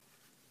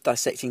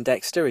Dissecting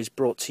Dexter is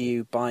brought to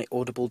you by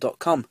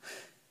Audible.com.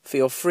 For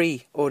your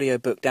free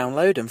audiobook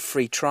download and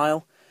free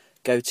trial,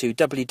 go to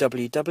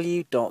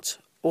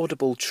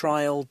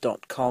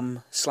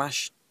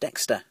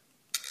www.audibletrial.com/Dexter.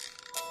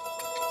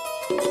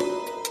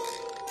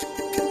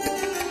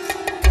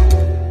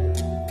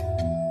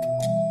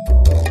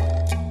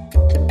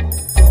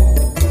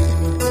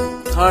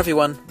 Hi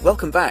everyone,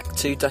 welcome back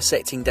to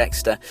Dissecting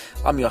Dexter.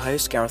 I'm your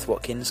host, Gareth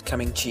Watkins,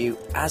 coming to you,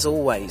 as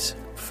always,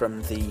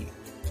 from the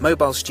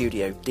mobile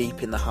studio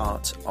deep in the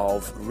heart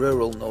of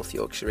rural North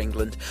Yorkshire,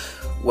 England,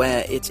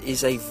 where it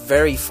is a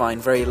very fine,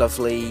 very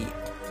lovely,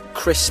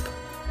 crisp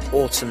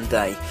autumn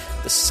day.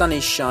 The sun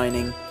is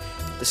shining,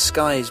 the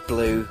sky is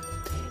blue.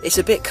 It's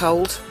a bit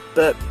cold,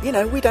 but, you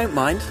know, we don't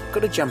mind.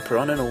 Got a jumper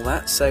on and all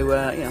that, so,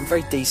 I'm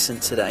very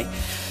decent today.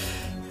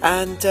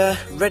 And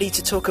ready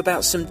to talk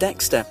about some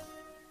Dexter.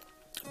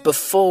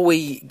 Before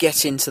we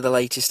get into the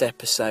latest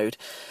episode,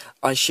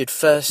 I should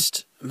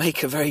first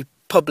make a very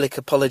public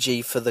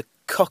apology for the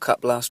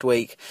cock-up last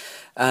week.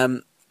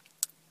 I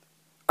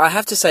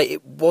have to say,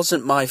 it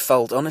wasn't my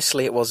fault.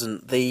 Honestly, it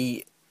wasn't.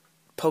 The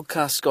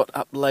podcast got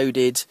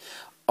uploaded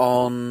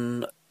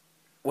on,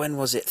 when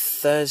was it?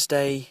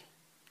 Thursday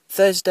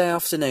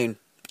afternoon,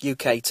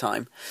 UK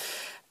time.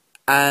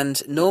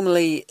 And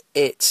normally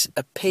it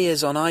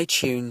appears on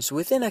iTunes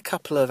within a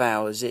couple of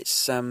hours.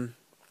 It's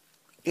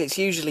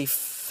usually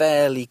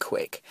fairly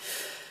quick.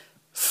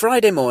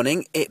 Friday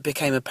morning, it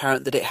became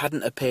apparent that it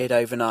hadn't appeared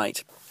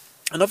overnight.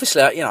 And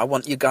obviously, I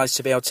want you guys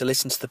to be able to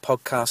listen to the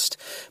podcast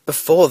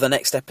before the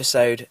next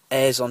episode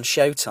airs on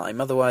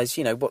Showtime. Otherwise,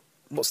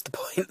 what's the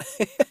point?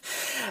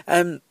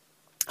 I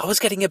was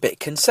getting a bit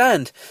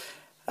concerned.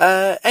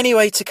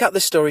 Anyway, to cut the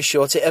story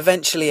short, it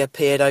eventually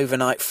appeared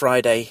overnight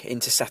Friday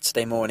into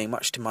Saturday morning,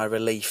 much to my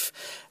relief.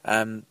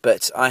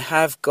 But I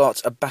have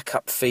got a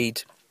backup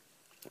feed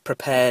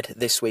prepared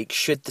this week.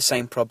 Should the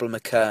same problem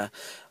occur,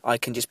 I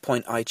can just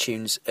point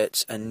iTunes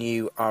at a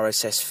new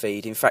RSS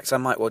feed. In fact, I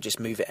might well just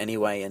move it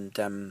anyway, and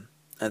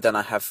then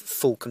I have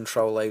full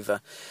control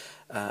over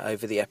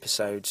the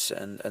episodes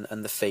and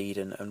the feed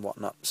and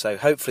whatnot. So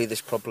hopefully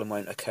this problem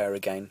won't occur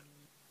again.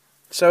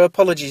 So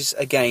apologies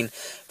again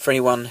for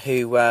anyone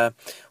who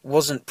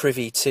wasn't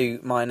privy to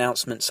my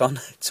announcements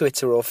on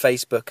Twitter or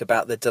Facebook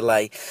about the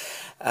delay,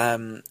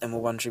 and were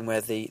wondering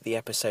where the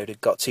episode had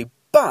got to.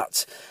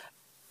 But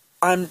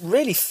I'm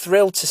really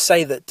thrilled to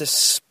say that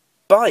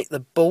despite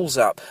the balls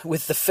up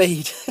with the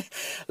feed,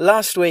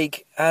 last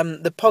week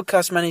the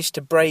podcast managed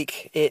to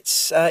break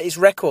its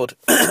record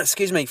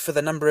for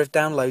the number of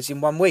downloads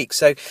in 1 week.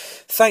 So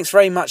thanks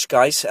very much,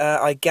 guys.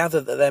 I gather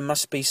that there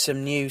must be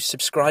some new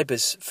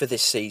subscribers for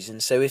this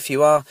season. So if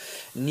you are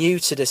new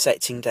to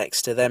Dissecting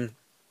Dexter, then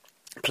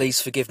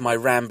please forgive my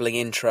rambling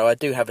intro. I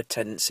do have a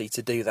tendency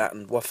to do that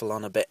and waffle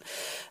on a bit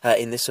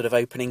in this sort of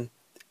opening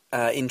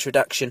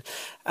introduction.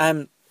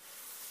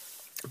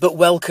 But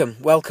welcome.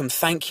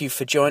 Thank you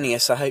for joining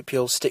us. I hope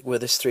you'll stick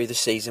with us through the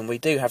season. We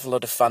do have a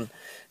lot of fun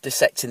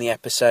dissecting the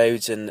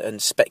episodes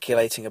and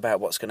speculating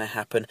about what's going to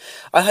happen.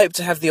 I hope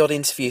to have the odd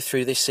interview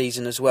through this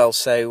season as well.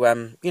 So,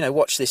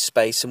 watch this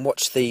space and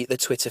watch the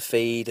Twitter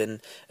feed and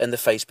the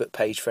Facebook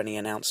page for any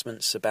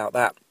announcements about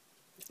that.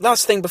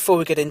 Last thing before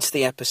we get into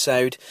the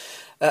episode,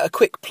 a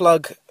quick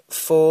plug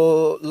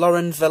for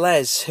Lauren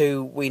Velez,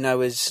 who we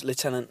know as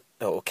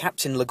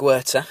Captain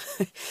LaGuerta.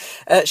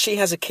 She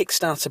has a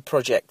Kickstarter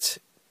project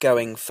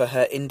going for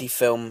her indie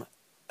film,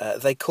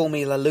 They Call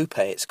Me La Lupe,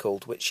 it's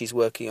called, which she's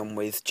working on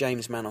with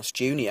James Manos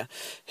Jr.,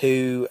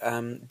 who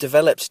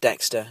developed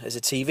Dexter as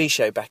a TV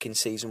show back in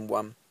season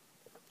 1.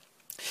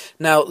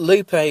 Now,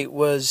 Lupe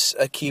was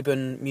a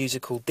Cuban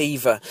musical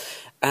diva,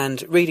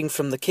 and reading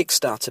from the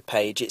Kickstarter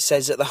page, it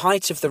says, at the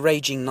height of the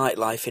raging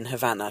nightlife in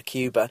Havana,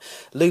 Cuba,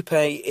 Lupe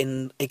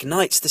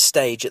ignites the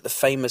stage at the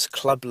famous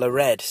Club La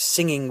Red,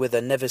 singing with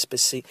a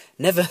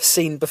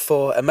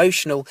never-seen-before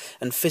emotional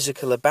and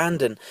physical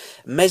abandon,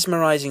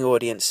 mesmerising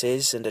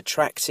audiences and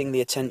attracting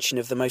the attention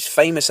of the most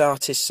famous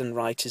artists and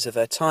writers of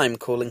her time,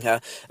 calling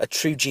her a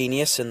true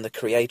genius and the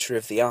creator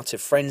of the art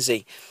of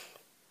frenzy.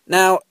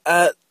 Now,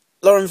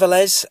 Lauren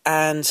Velez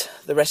and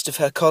the rest of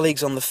her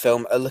colleagues on the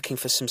film are looking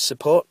for some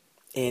support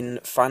in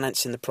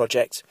financing the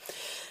project.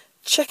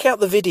 Check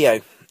out the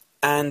video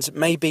and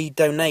maybe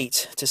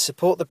donate to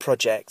support the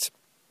project.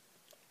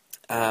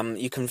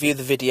 You can view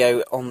the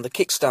video on the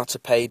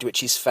Kickstarter page,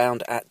 which is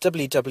found at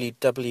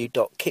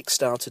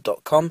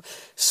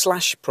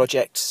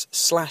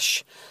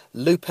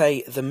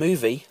www.kickstarter.com/projects/Lupe the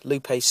Movie,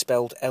 Lupe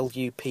spelled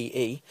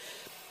Lupe,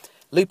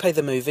 Lupe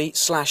the Movie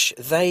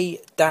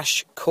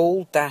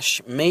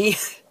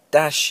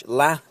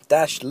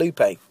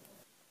 /they-call-me-la-Lupe.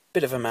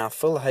 Bit of a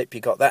mouthful, I hope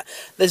you got that.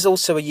 There's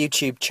also a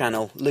YouTube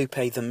channel,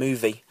 Lupe the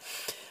Movie,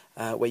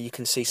 where you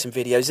can see some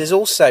videos. There's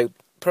also,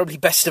 probably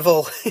best of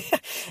all,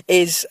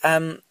 is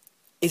a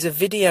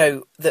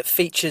video that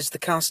features the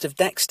cast of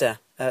Dexter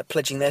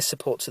pledging their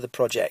support to the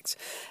project,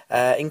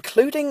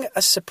 including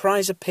a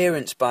surprise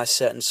appearance by a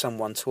certain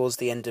someone towards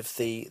the end of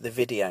the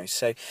video.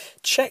 So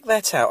check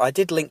that out. I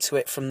did link to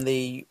it from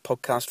the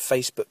podcast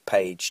Facebook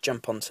page.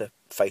 Jump onto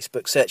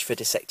Facebook. Search for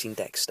Dissecting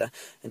Dexter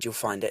and you'll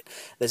find it.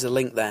 There's a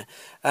link there.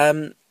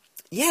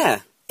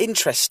 Yeah,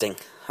 interesting.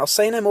 I'll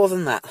say no more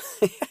than that.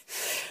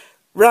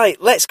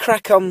 Right, let's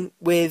crack on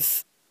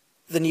with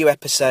the new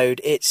episode.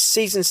 It's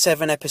Season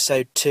 7,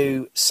 Episode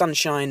 2,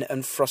 Sunshine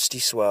and Frosty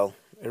Swirl.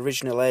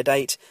 Original air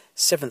date,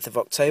 7th of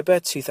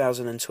October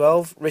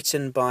 2012,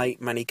 written by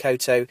Manny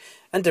Koto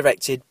and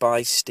directed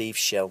by Steve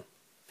Schill.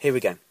 Here we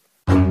go.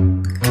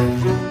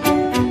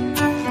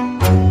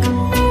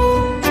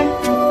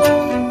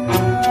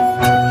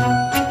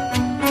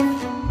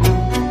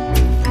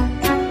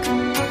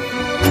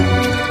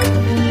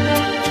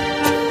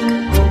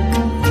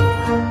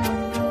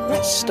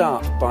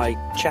 Start by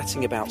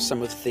chatting about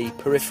some of the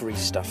periphery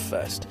stuff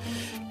first.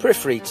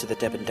 Periphery to the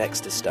Deb and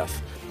Dexter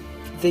stuff.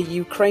 The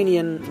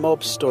Ukrainian mob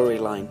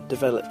storyline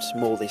developed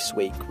more this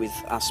week, with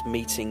us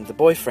meeting the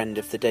boyfriend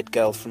of the dead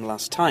girl from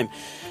last time,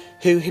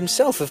 who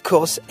himself, of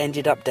course,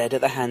 ended up dead at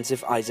the hands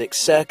of Isaac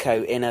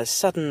Serco in a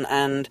sudden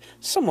and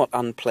somewhat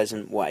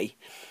unpleasant way.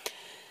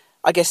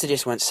 I guess they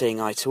just weren't seeing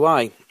eye to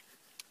eye.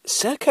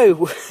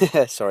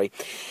 Serco, sorry,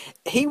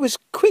 he was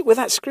quick with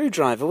that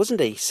screwdriver, wasn't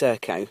he,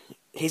 Serco?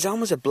 His arm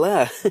was a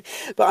blur,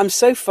 but I'm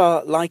so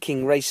far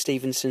liking Ray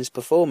Stevenson's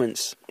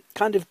performance.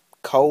 Kind of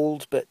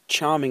cold, but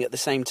charming at the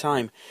same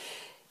time.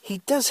 He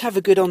does have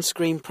a good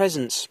on-screen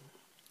presence.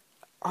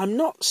 I'm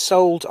not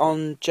sold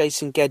on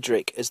Jason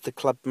Gedrick as the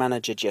club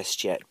manager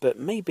just yet, but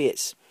maybe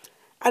it's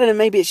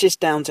just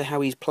down to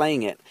how he's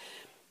playing it.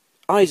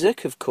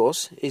 Isaac, of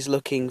course, is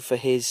looking for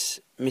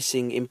his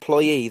missing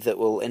employee that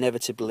will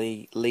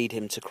inevitably lead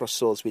him to cross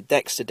swords with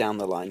Dexter down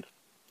the line.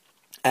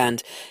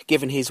 And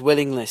given his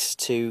willingness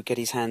to get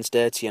his hands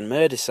dirty and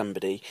murder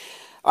somebody,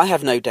 I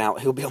have no doubt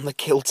he'll be on the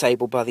kill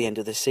table by the end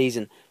of the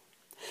season.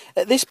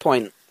 At this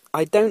point,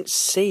 I don't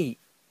see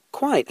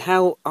quite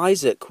how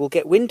Isaac will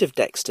get wind of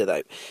Dexter,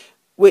 though,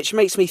 which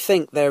makes me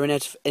think their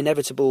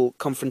inevitable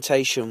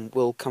confrontation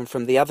will come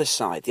from the other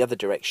side, the other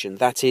direction.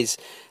 That is,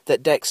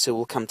 that Dexter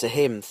will come to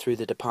him through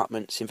the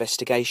department's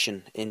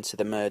investigation into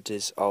the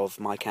murders of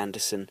Mike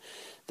Anderson,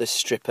 the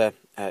stripper,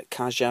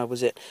 Kaja,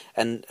 was it?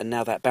 And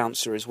now that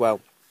bouncer as well.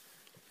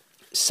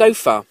 So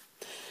far,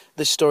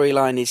 the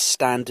storyline is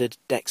standard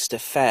Dexter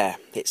fare.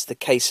 It's the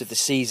case of the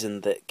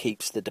season that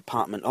keeps the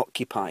department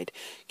occupied,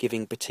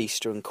 giving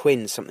Batista and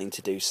Quinn something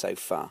to do so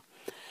far.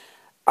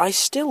 I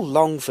still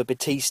long for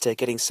Batista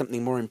getting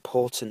something more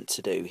important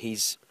to do.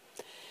 He's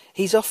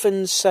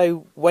often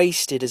so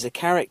wasted as a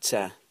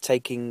character,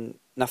 taking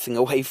nothing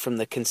away from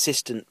the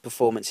consistent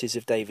performances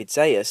of David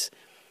Zayas.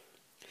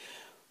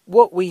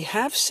 What we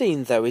have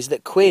seen, though, is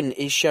that Quinn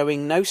is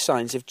showing no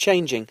signs of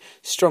changing,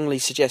 strongly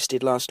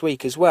suggested last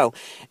week as well.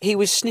 He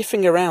was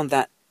sniffing around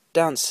that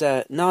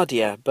dancer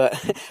Nadia, but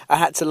I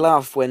had to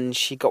laugh when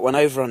she got one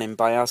over on him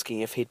by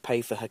asking if he'd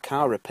pay for her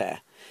car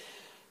repair.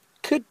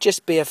 Could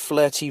just be a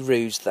flirty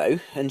ruse, though,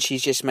 and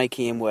she's just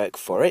making him work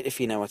for it, if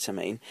you know what I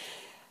mean.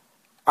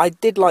 I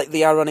did like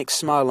the ironic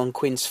smile on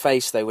Quinn's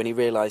face, though, when he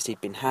realised he'd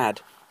been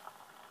had.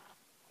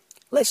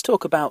 Let's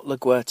talk about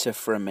LaGuerta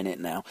for a minute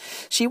now.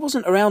 She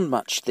wasn't around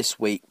much this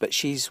week, but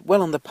she's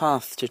well on the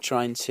path to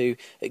trying to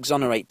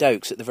exonerate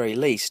Dokes at the very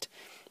least.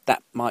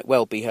 That might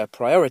well be her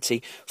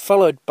priority,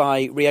 followed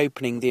by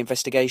reopening the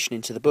investigation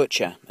into the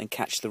butcher and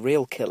catch the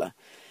real killer.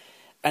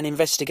 An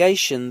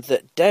investigation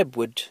that Deb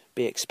would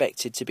be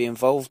expected to be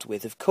involved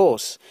with, of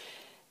course.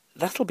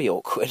 That'll be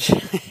awkward.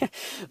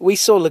 We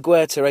saw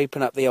LaGuerta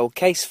open up the old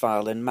case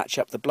file and match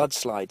up the blood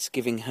slides,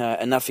 giving her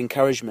enough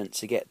encouragement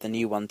to get the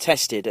new one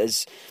tested,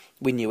 as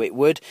we knew it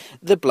would.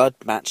 The blood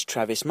matched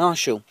Travis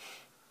Marshall.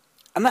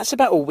 And that's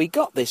about all we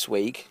got this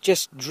week,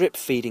 just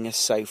drip-feeding us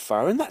so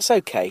far, and that's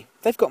okay.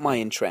 They've got my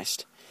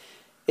interest.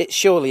 It's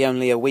surely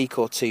only a week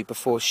or two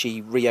before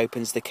she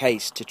reopens the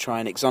case to try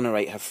and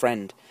exonerate her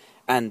friend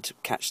and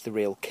catch the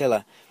real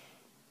killer.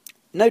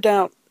 No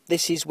doubt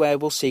this is where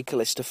we'll see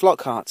Callista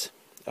Flockhart,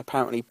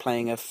 apparently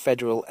playing a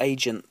federal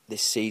agent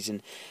this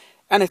season,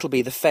 and it'll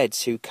be the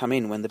feds who come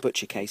in when the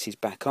butcher case is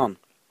back on.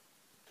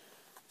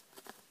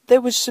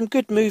 There was some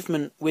good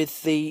movement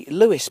with the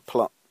Lewis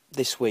plot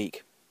this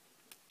week.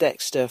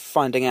 Dexter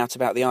finding out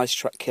about the ice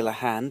truck killer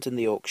hand and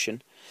the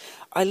auction.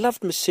 I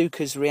loved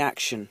Masuka's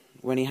reaction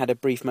when he had a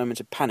brief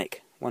moment of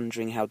panic,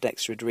 wondering how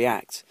Dexter would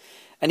react,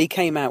 and he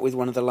came out with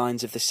one of the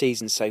lines of the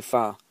season so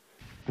far.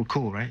 We're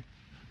cool, right?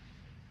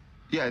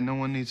 Yeah, no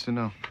one needs to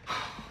know.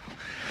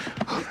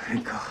 Oh,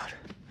 thank God.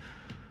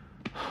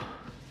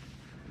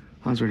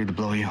 I was ready to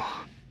blow you.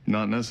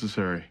 Not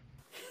necessary.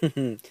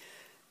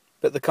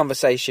 But the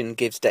conversation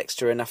gives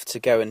Dexter enough to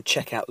go and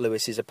check out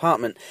Lewis's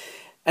apartment,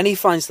 and he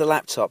finds the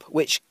laptop,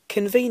 which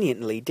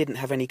conveniently didn't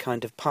have any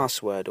kind of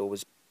password or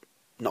was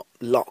not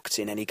locked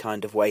in any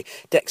kind of way.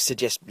 Dexter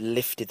just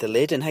lifted the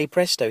lid and hey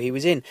presto, he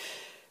was in.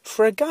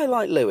 For a guy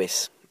like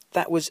Lewis,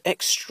 that was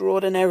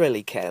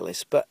extraordinarily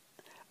careless, but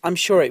I'm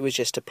sure it was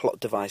just a plot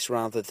device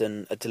rather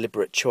than a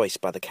deliberate choice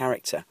by the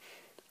character.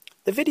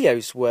 The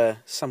videos were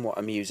somewhat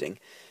amusing.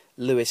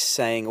 Lewis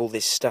saying all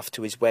this stuff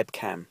to his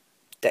webcam.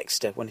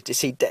 Dexter wanted to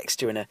see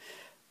Dexter in a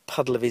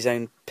puddle of his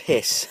own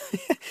piss.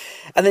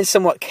 And then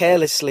somewhat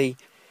carelessly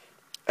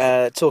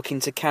talking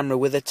to camera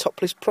with a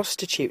topless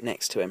prostitute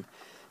next to him,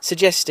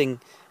 suggesting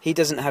he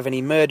doesn't have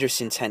any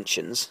murderous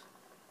intentions.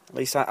 At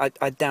least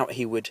I doubt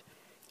he would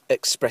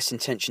express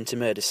intention to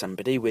murder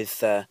somebody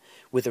with a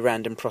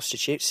random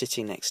prostitute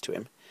sitting next to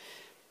him.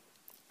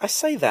 I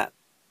say that.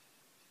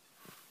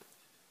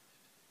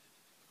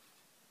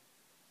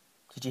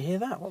 Did you hear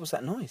that? What was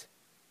that noise?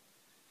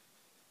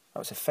 That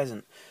was a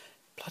pheasant.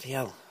 Bloody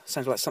hell.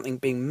 Sounds like something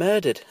being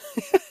murdered.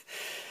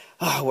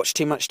 I watch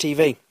too much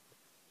TV.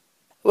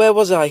 Where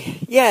was I?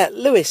 Yeah,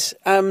 Lewis,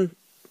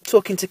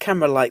 talking to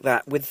camera like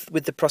that with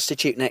the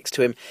prostitute next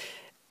to him.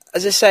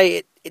 As I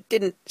say, it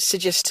didn't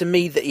suggest to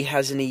me that he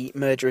has any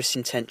murderous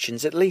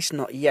intentions, at least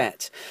not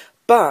yet.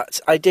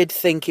 But I did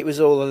think it was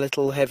all a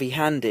little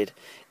heavy-handed.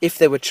 If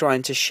they were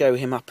trying to show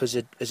him up as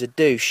a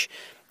douche,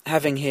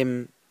 having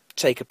him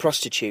take a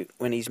prostitute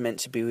when he's meant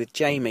to be with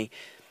Jamie.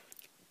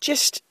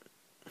 Just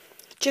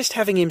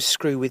having him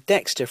screw with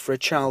Dexter for a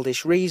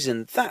childish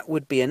reason, that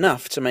would be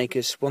enough to make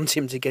us want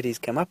him to get his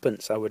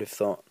comeuppance, I would have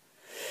thought.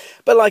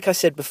 But like I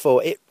said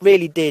before, it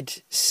really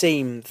did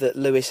seem that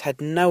Lewis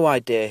had no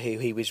idea who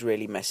he was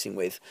really messing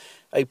with,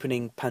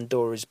 opening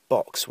Pandora's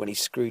box when he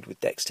screwed with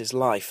Dexter's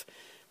life.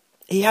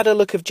 He had a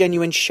look of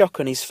genuine shock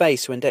on his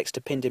face when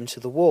Dexter pinned him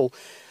to the wall,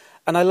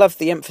 and I loved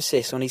the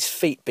emphasis on his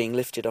feet being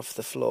lifted off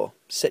the floor.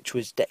 Such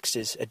was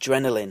Dexter's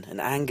adrenaline and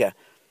anger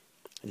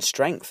and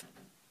strength.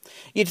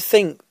 You'd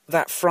think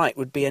that fright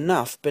would be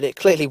enough, but it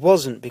clearly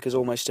wasn't, because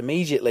almost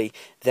immediately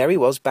there he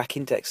was back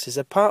in Dexter's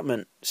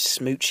apartment,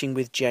 smooching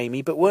with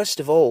Jamie, but worst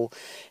of all,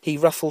 he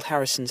ruffled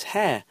Harrison's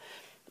hair.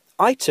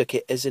 I took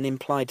it as an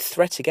implied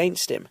threat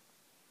against him.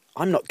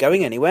 "I'm not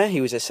going anywhere,"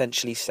 he was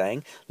essentially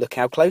saying. "Look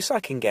how close I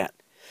can get."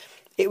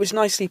 It was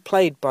nicely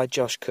played by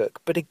Josh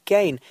Cook, but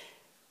again,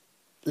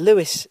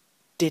 Lewis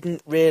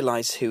didn't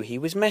realise who he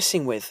was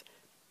messing with.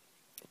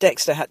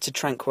 Dexter had to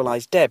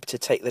tranquilise Deb to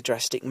take the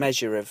drastic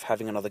measure of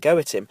having another go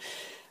at him.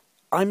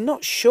 I'm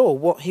not sure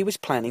what he was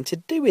planning to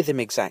do with him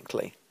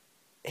exactly.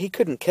 He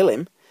couldn't kill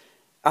him.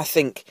 I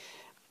think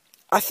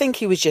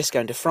he was just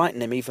going to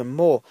frighten him even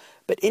more.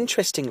 But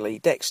interestingly,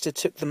 Dexter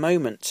took the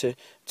moment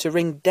to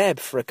ring Deb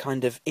for a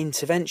kind of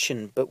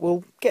intervention, but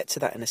we'll get to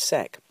that in a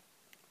sec.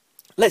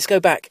 Let's go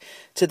back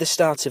to the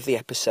start of the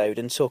episode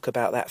and talk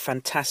about that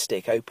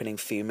fantastic opening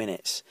few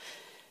minutes.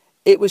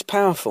 It was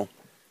powerful.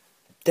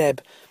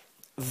 Deb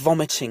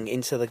vomiting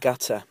into the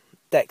gutter,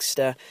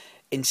 Dexter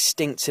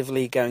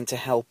instinctively going to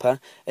help her,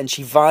 and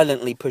she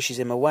violently pushes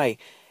him away.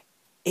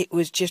 It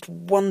was just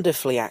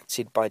wonderfully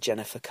acted by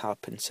Jennifer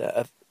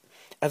Carpenter,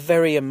 a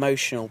very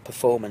emotional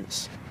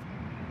performance.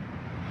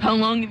 How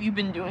long have you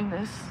been doing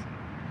this?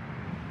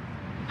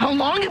 How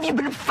long have you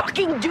been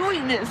fucking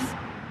doing this?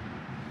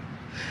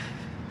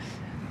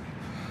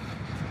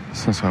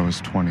 Since I was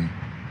 20.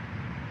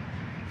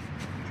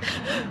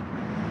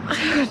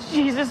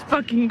 Jesus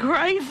fucking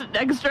Christ,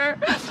 Dexter.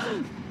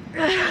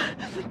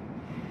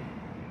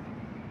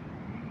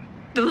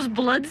 Those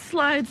blood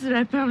slides that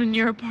I found in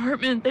your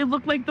apartment, they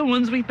look like the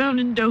ones we found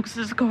in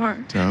Dokes' car.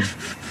 Deb?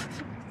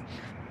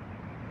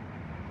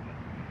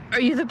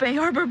 Are you the Bay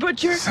Harbor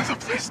butcher? This is the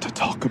place to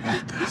talk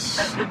about this.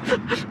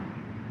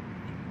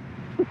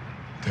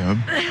 Deb?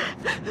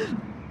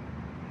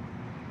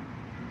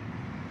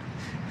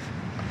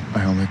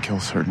 I only kill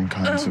certain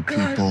kinds of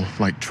people,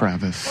 like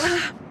Travis.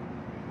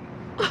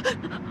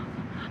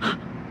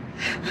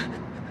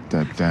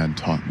 Dad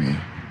taught me.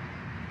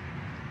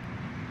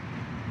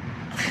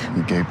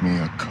 He gave me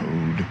a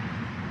code.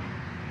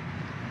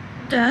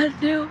 Dad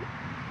knew?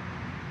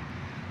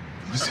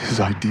 It was his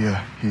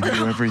idea. He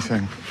knew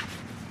everything.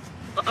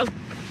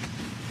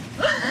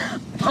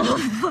 Oh,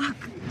 fuck.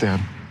 Deb.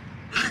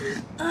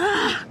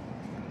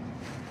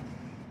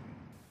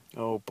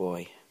 Oh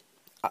boy.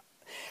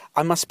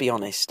 I must be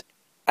honest,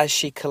 as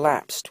she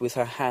collapsed with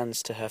her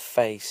hands to her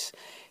face,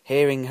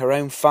 hearing her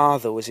own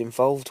father was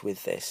involved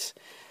with this,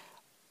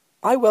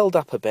 I welled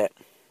up a bit.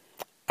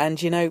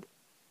 And, you know,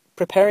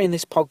 preparing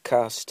this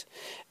podcast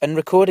and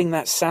recording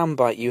that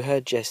soundbite you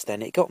heard just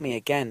then, it got me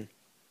again.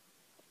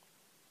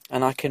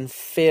 And I can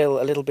feel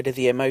a little bit of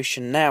the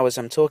emotion now as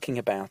I'm talking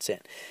about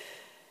it.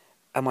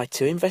 Am I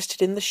too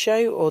invested in the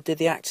show, or did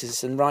the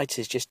actors and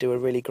writers just do a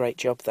really great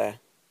job there?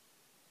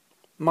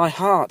 My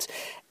heart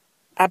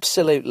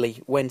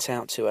absolutely went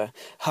out to her.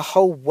 Her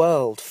whole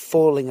world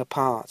falling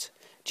apart.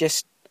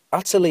 Just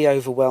utterly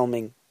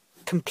overwhelming.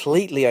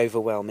 Completely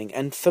overwhelming.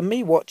 And for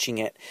me watching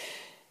it,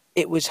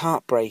 it was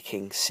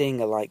heartbreaking seeing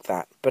her like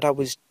that. But I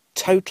was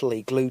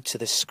totally glued to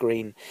the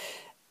screen.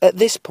 At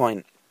this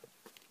point,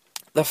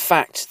 the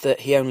fact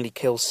that he only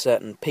kills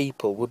certain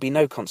people would be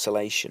no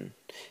consolation.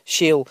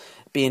 She'll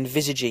be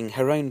envisaging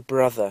her own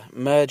brother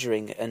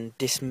murdering and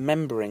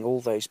dismembering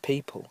all those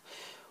people.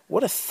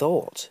 What a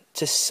thought,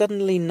 to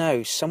suddenly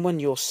know someone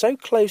you're so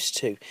close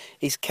to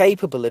is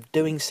capable of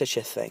doing such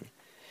a thing.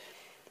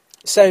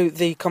 So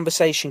the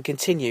conversation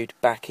continued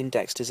back in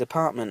Dexter's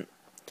apartment.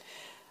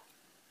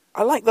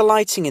 I like the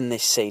lighting in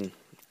this scene.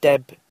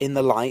 Deb in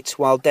the light,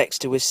 while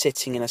Dexter was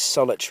sitting in a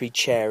solitary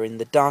chair in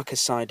the darker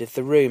side of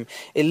the room,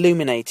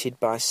 illuminated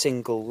by a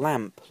single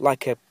lamp,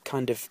 like a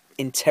kind of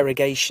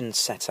interrogation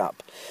set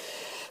up.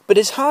 But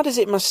as hard as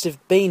it must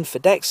have been for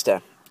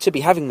Dexter to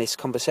be having this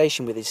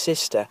conversation with his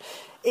sister,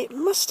 it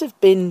must have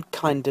been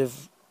kind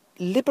of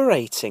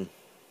liberating,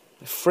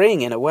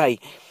 freeing in a way.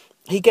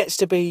 He gets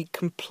to be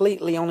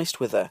completely honest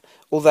with her,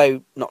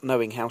 although not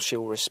knowing how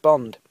she'll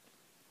respond.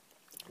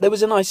 There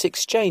was a nice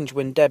exchange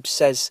when Deb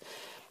says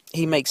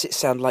he makes it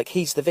sound like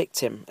he's the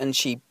victim, and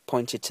she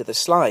pointed to the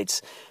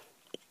slides.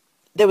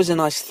 There was a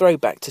nice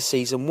throwback to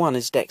Season 1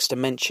 as Dexter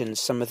mentions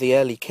some of the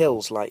early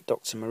kills like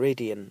Dr.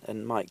 Meridian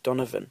and Mike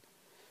Donovan,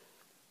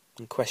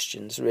 and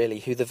questions really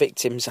who the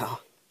victims are.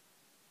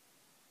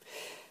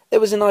 There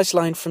was a nice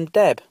line from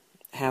Deb,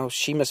 how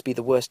she must be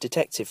the worst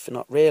detective for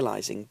not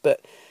realising,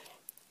 but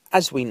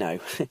as we know,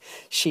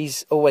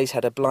 she's always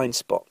had a blind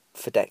spot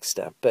for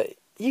Dexter, but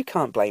you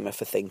can't blame her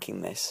for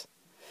thinking this.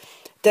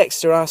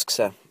 Dexter asks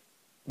her,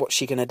 what's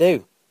she going to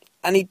do?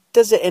 And he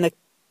does it in a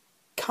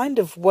kind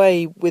of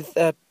way with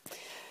a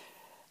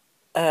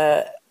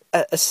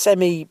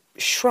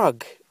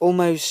semi-shrug,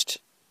 almost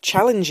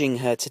challenging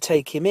her to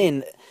take him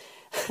in,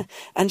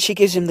 and she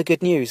gives him the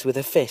good news with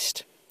a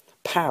fist.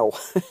 Pow!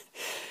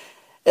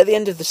 At the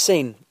end of the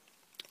scene,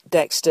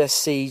 Dexter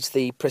sees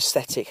the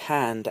prosthetic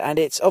hand, and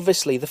it's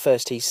obviously the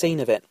first he's seen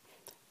of it.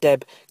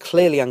 Deb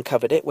clearly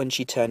uncovered it when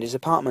she turned his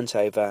apartment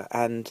over,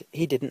 and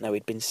he didn't know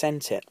he'd been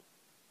sent it.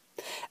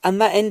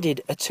 And that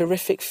ended a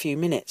terrific few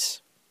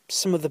minutes.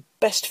 Some of the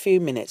best few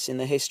minutes in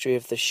the history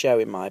of the show,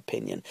 in my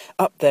opinion.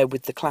 Up there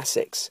with the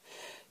classics.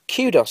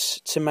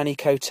 Kudos to Manny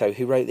Koto,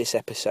 who wrote this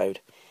episode.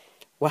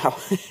 Wow,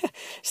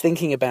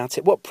 thinking about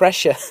it, what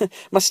pressure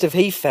must have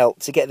he felt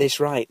to get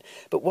this right.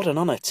 But what an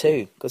honour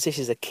too, because this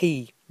is a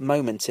key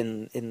moment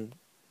in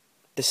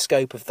the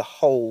scope of the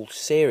whole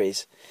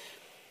series.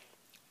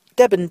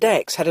 Deb and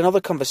Dex had another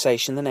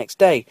conversation the next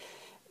day.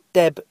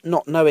 Deb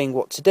not knowing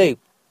what to do.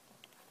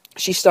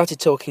 She started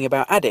talking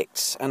about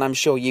addicts, and I'm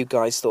sure you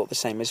guys thought the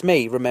same as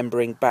me,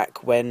 remembering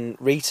back when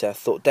Rita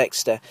thought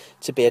Dexter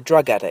to be a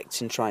drug addict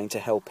and trying to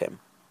help him.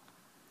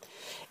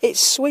 It's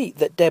sweet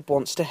that Deb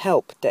wants to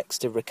help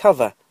Dexter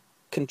recover,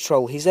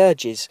 control his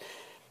urges,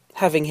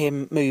 having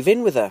him move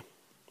in with her.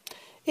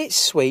 It's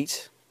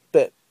sweet,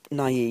 but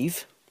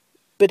naive.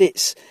 But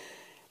it's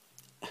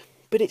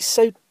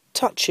so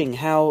touching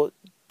how,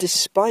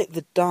 despite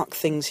the dark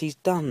things he's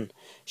done,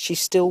 she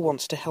still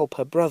wants to help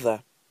her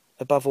brother,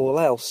 above all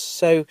else.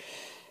 So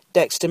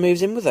Dexter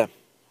moves in with her.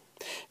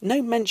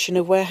 No mention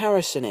of where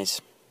Harrison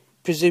is.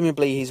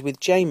 Presumably he's with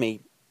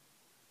Jamie.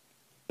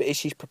 But is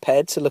she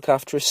prepared to look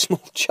after a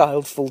small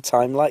child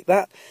full-time like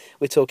that?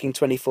 We're talking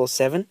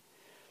 24/7.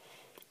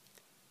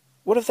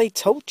 What have they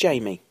told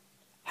Jamie?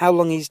 How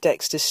long is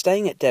Dexter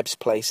staying at Deb's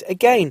place?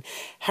 Again,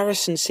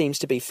 Harrison seems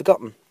to be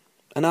forgotten.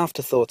 An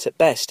afterthought at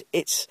best.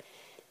 It's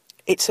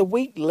a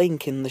weak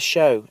link in the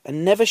show,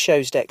 and never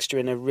shows Dexter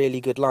in a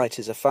really good light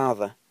as a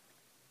father.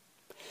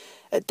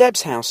 At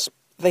Deb's house,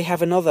 they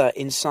have another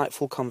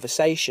insightful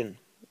conversation.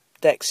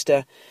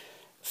 Dexter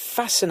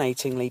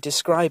fascinatingly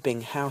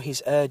describing how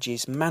his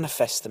urges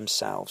manifest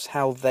themselves,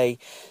 how they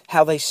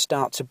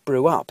start to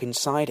brew up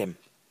inside him.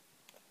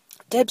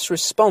 Deb's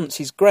response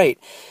is great,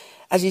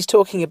 as he's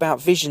talking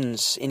about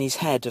visions in his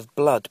head of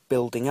blood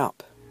building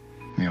up.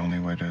 The only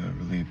way to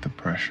relieve the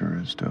pressure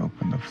is to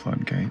open the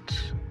floodgates.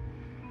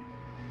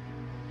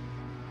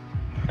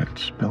 Let it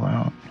spill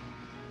out.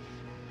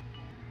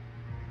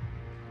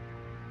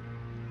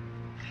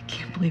 I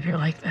can't believe you're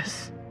like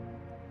this.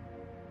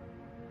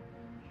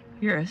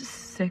 You're a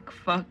sick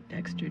fuck,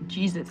 Dexter.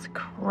 Jesus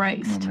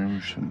Christ. Well, maybe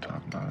we shouldn't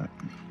talk about it.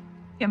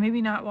 Yeah,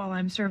 maybe not while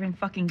I'm serving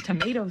fucking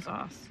tomato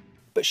sauce.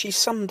 But she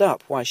summed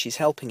up why she's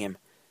helping him.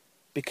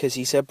 Because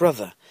he's her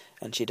brother,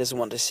 and she doesn't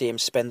want to see him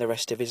spend the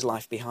rest of his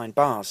life behind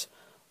bars.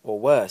 Or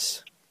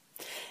worse.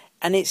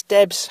 And it's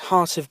Deb's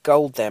heart of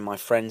gold there, my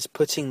friends,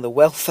 putting the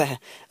welfare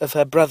of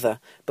her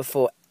brother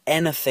before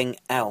anything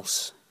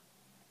else.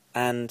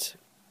 And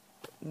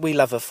we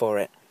love her for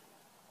it.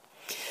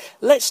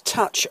 Let's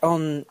touch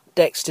on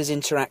Dexter's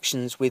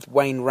interactions with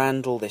Wayne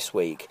Randall this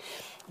week.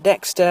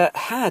 Dexter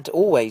had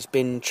always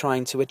been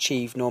trying to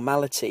achieve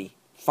normality,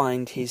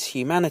 find his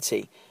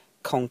humanity,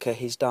 conquer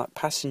his dark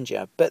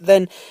passenger. But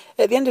then,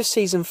 at the end of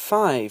Season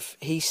 5,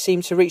 he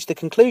seemed to reach the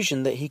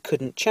conclusion that he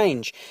couldn't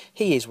change.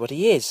 He is what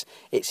he is.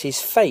 It's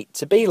his fate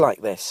to be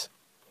like this.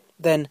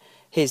 Then,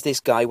 here's this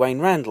guy, Wayne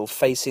Randall,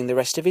 facing the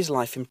rest of his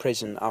life in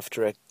prison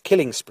after a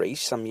killing spree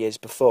some years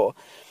before,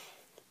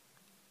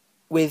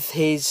 with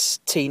his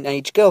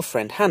teenage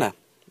girlfriend, Hannah.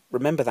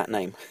 Remember that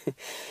name.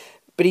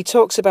 But he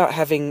talks about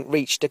having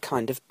reached a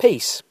kind of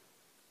peace.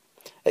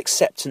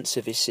 Acceptance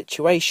of his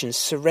situation,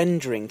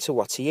 surrendering to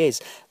what he is,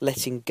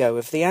 letting go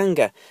of the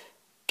anger,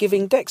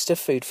 giving Dexter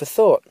food for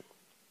thought.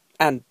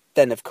 And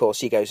then, of course,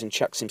 he goes and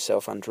chucks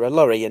himself under a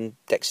lorry, and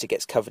Dexter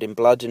gets covered in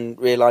blood and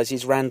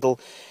realises Randall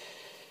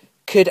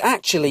could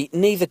actually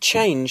neither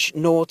change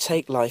nor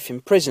take life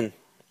in prison.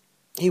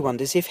 He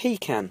wonders if he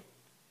can.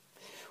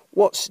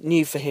 What's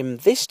new for him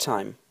this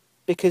time?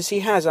 Because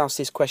he has asked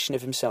this question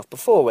of himself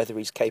before, whether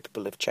he's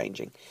capable of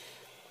changing.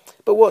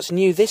 But what's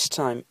new this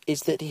time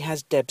is that he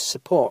has Deb's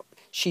support.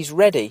 she's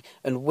ready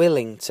and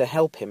willing to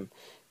help him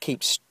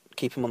keep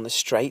him on the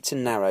straight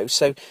and narrow.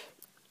 So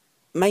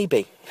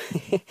maybe,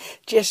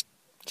 just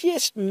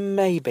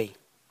maybe.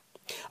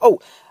 Oh,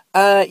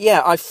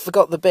 yeah, I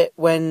forgot the bit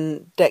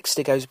when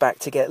Dexter goes back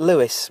to get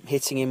Lewis,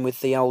 hitting him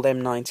with the old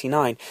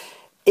M99.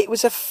 It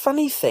was a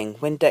funny thing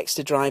when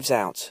Dexter drives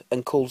out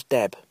and calls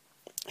Deb.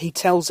 He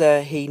tells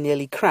her he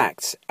nearly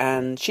cracked,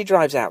 and she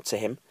drives out to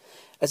him,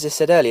 as I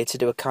said earlier, to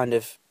do a kind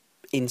of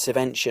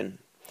intervention,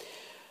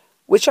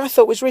 which I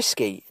thought was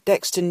risky.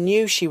 Dexter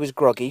knew she was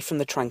groggy from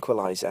the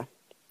tranquilizer,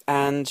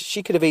 and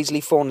she could have easily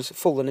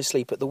fallen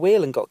asleep at the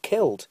wheel and got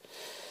killed.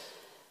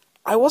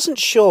 I wasn't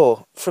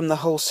sure from the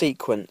whole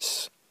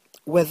sequence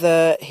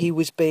whether he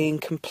was being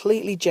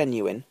completely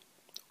genuine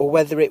or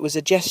whether it was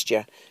a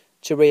gesture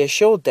to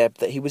reassure Deb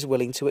that he was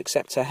willing to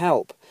accept her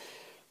help.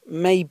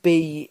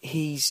 Maybe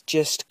he's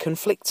just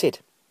conflicted.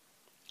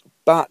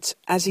 But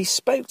as he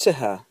spoke to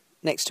her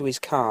next to his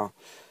car,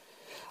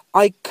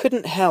 I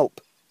couldn't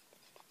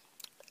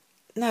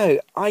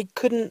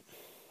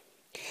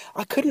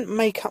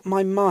make up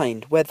my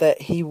mind whether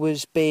he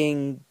was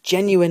being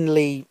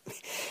genuinely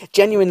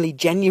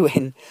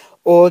genuine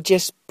or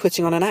just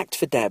putting on an act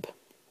for Deb.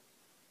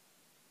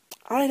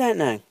 I don't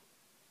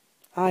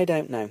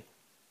know.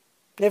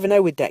 Never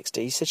know with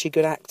Dexter. He's such a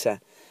good actor.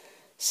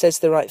 Says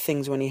the right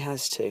things when he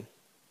has to.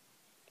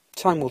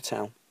 Time will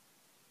tell.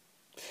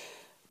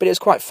 But it was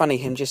quite funny,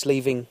 him just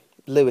leaving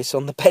Lewis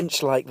on the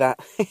bench like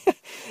that.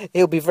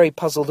 He'll be very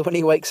puzzled when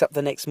he wakes up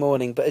the next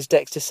morning, but as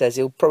Dexter says,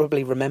 he'll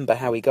probably remember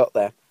how he got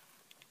there.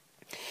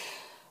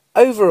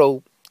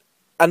 Overall,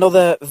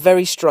 another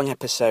very strong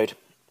episode.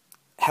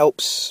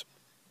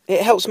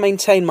 It helps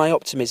maintain my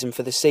optimism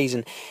for the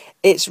season.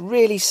 It's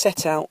really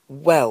set out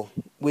well,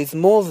 with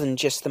more than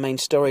just the main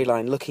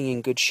storyline looking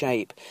in good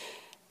shape.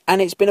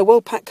 And it's been a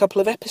well-packed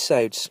couple of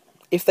episodes.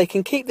 If they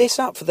can keep this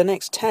up for the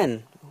next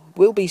 10,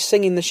 we'll be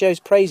singing the show's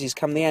praises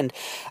come the end.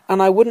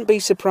 And I wouldn't be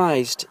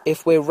surprised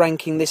if we're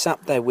ranking this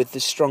up there with the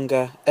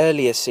stronger,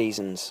 earlier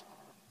seasons.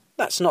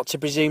 That's not to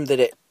presume that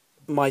it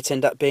might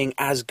end up being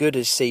as good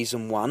as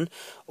Season 1,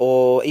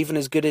 or even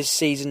as good as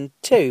Season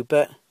 2,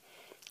 but,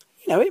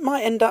 you know, it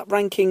might end up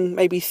ranking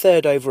maybe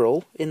third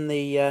overall in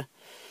the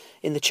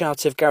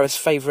chart of Gareth's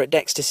favourite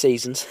Dexter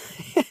seasons.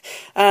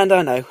 And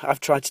I know, I've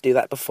tried to do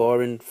that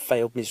before and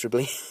failed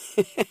miserably.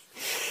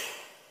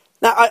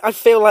 Now, I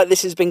feel like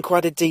this has been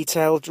quite a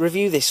detailed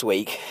review this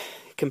week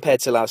compared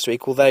to last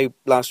week, although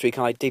last week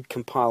I did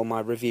compile my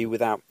review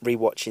without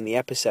rewatching the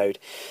episode.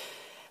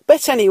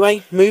 But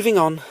anyway, moving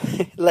on,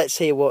 let's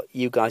hear what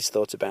you guys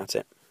thought about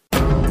it.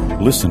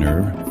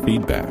 Listener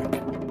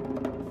feedback.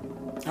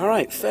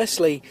 Alright,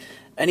 firstly,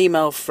 an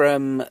email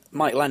from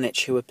Mike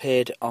Lanich, who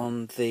appeared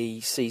on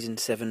the Season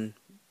 7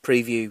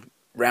 preview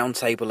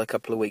roundtable a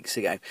couple of weeks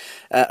ago.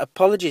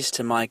 Apologies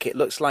to Mike. It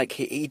looks like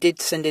he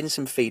did send in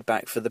some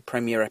feedback for the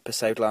premiere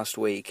episode last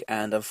week,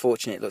 and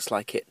unfortunately it looks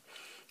like it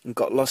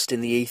got lost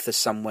in the ether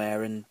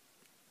somewhere and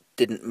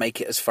didn't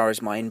make it as far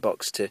as my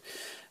inbox to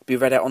be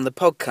read out on the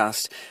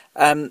podcast.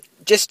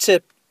 Just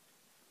to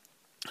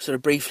sort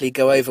of briefly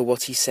go over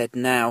what he said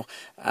now,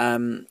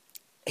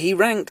 he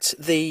ranked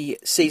the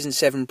Season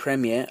 7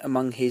 premiere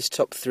among his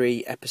top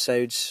 3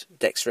 episodes,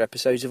 Dexter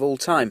episodes of all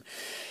time.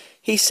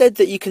 He said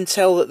that you can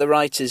tell that the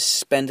writers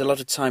spend a lot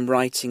of time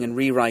writing and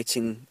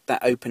rewriting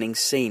that opening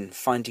scene,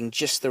 finding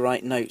just the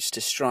right notes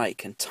to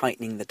strike and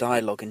tightening the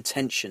dialogue and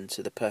tension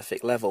to the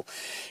perfect level.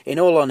 In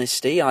all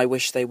honesty, I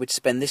wish they would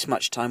spend this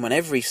much time on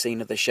every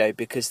scene of the show,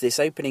 because this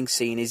opening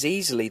scene is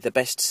easily the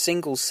best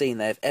single scene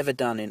they have ever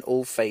done in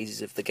all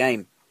phases of the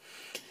game.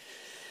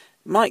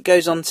 Mike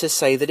goes on to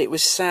say that it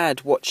was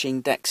sad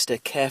watching Dexter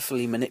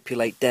carefully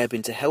manipulate Deb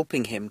into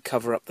helping him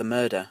cover up the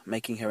murder,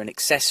 making her an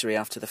accessory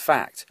after the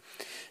fact.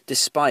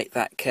 Despite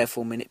that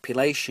careful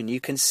manipulation, you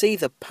can see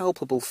the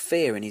palpable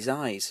fear in his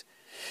eyes.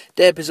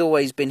 Deb has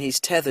always been his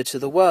tether to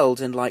the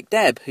world, and like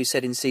Deb, who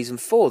said in Season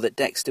 4 that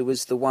Dexter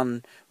was the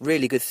one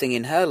really good thing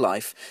in her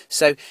life,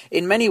 so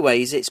in many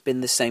ways it's been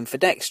the same for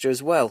Dexter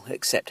as well,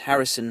 except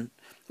Harrison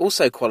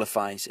also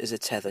qualifies as a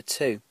tether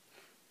too.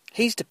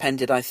 He's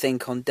depended, I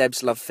think, on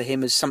Deb's love for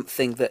him as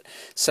something that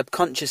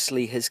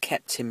subconsciously has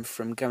kept him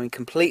from going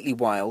completely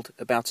wild,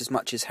 about as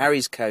much as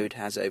Harry's code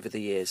has over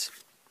the years.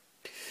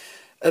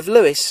 Of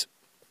Lewis,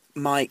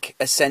 Mike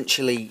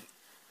essentially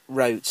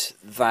wrote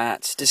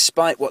that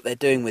despite what they're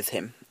doing with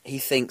him, he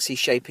thinks he's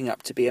shaping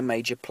up to be a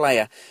major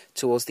player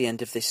towards the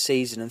end of this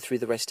season and through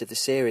the rest of the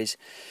series.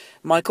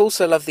 Mike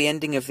also loved the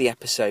ending of the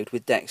episode,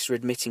 with Dexter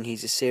admitting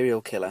he's a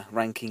serial killer,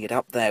 ranking it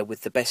up there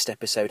with the best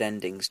episode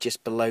endings,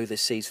 just below the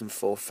Season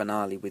 4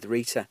 finale with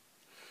Rita.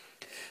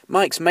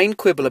 Mike's main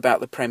quibble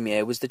about the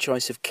premiere was the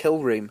choice of Kill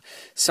Room,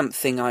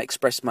 something I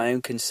expressed my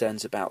own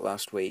concerns about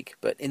last week.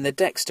 But in the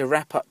Dexter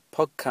Wrap-Up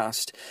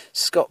podcast,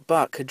 Scott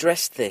Buck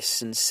addressed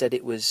this and said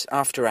it was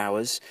after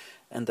hours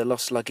and the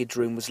lost luggage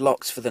room was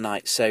locked for the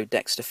night, so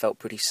Dexter felt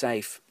pretty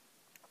safe.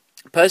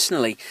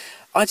 Personally,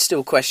 I'd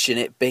still question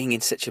it being in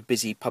such a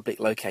busy public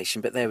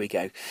location, but there we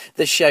go.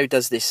 The show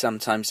does this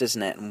sometimes,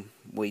 doesn't it? And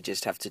we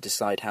just have to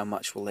decide how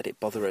much we'll let it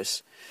bother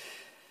us.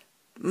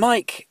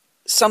 Mike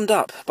summed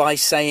up by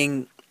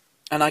saying,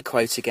 and I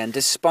quote again,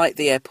 "Despite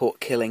the airport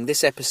killing,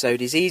 this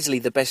episode is easily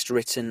the best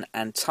written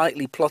and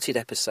tightly plotted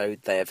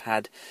episode they have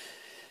had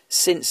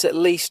since at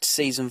least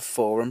season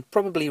 4, and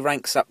probably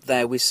ranks up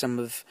there with some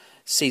of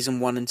season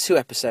 1 and 2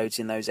 episodes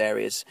in those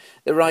areas.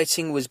 The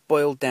writing was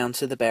boiled down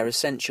to the bare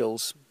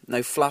essentials.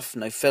 No fluff,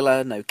 no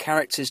filler, no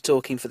characters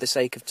talking for the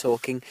sake of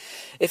talking.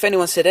 If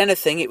anyone said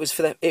anything, it was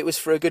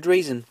for a good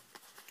reason.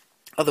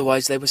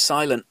 Otherwise they were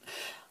silent.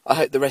 I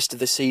hope the rest of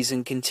the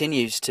season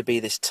continues to be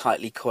this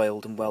tightly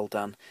coiled and well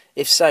done.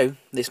 If so,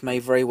 this may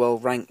very well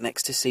rank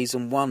next to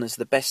season 1 as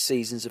the best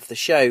seasons of the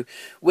show,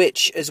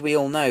 which, as we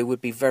all know,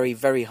 would be very,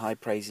 very high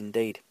praise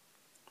indeed."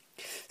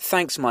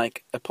 Thanks,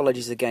 Mike.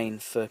 Apologies again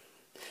for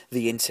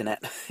the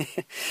internet.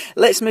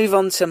 Let's move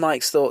on to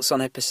Mike's thoughts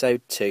on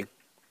episode 2.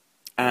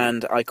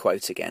 And I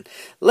quote again,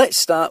 "Let's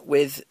start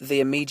with the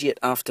immediate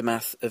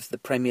aftermath of the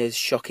premiere's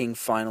shocking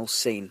final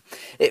scene.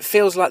 It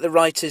feels like the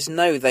writers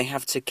know they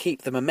have to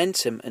keep the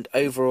momentum and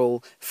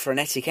overall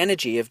frenetic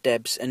energy of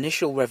Deb's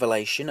initial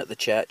revelation at the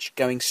church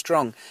going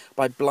strong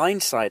by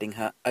blindsiding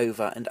her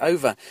over and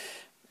over.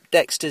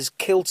 Dexter's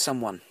killed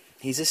someone.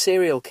 He's a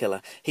serial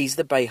killer. He's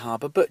the Bay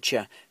Harbor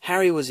butcher.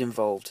 Harry was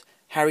involved.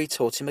 Harry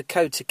taught him a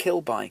code to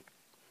kill by.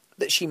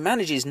 That she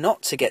manages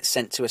not to get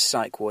sent to a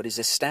psych ward is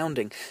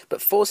astounding,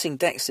 but forcing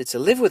Dexter to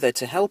live with her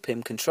to help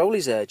him control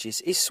his urges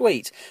is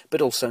sweet,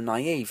 but also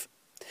naive.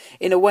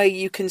 In a way,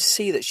 you can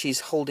see that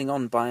she's holding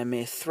on by a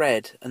mere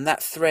thread, and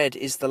that thread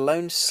is the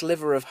lone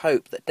sliver of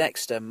hope that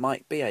Dexter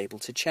might be able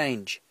to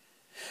change.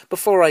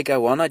 Before I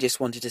go on, I just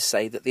wanted to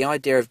say that the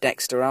idea of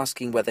Dexter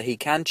asking whether he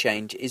can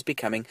change is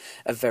becoming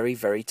a very,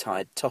 very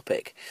tired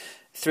topic.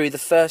 Through the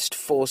first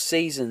 4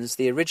 seasons,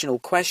 the original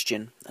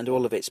question, and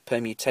all of its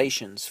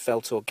permutations,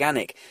 felt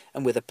organic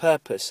and with a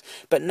purpose.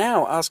 But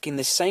now, asking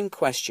this same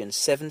question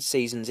 7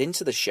 seasons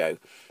into the show,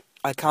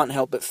 I can't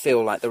help but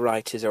feel like the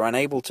writers are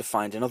unable to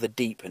find another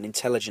deep and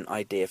intelligent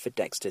idea for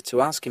Dexter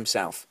to ask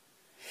himself.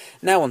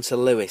 Now on to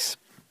Lewis.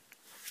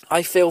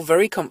 I feel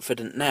very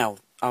confident now,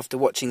 after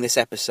watching this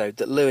episode,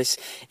 that Lewis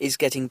is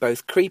getting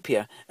both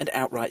creepier and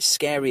outright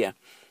scarier.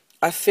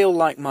 I feel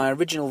like my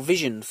original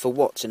vision for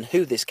what and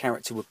who this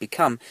character would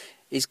become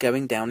is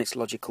going down its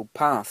logical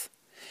path.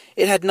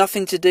 It had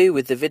nothing to do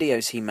with the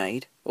videos he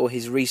made, or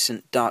his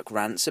recent dark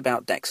rants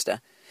about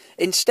Dexter.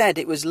 Instead,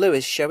 it was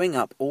Lewis showing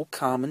up all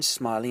calm and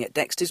smiling at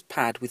Dexter's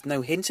pad with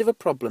no hint of a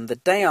problem the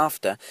day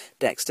after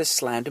Dexter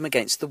slammed him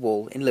against the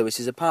wall in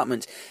Lewis's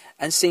apartment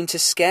and seemed to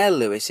scare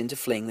Lewis into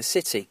fleeing the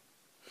city.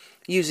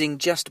 Using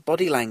just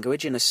body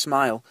language and a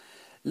smile,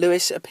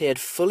 Lewis appeared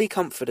fully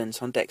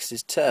confident on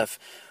Dexter's turf.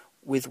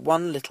 With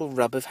one little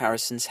rub of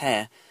Harrison's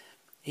hair,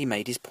 he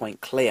made his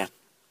point clear.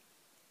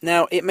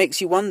 Now, it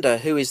makes you wonder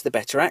who is the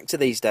better actor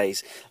these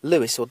days,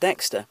 Lewis or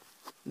Dexter.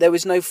 There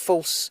was no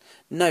false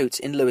note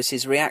in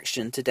Lewis's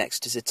reaction to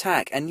Dexter's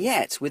attack, and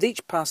yet, with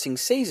each passing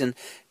season,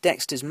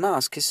 Dexter's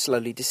mask has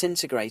slowly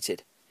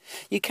disintegrated.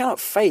 You cannot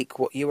fake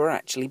what you are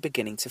actually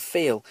beginning to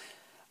feel.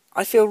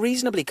 I feel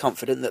reasonably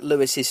confident that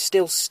Lewis is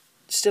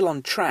still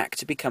on track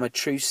to become a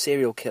true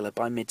serial killer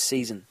by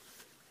mid-season.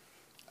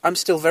 I'm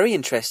still very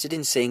interested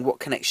in seeing what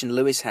connection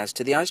Lewis has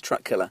to the ice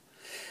truck killer.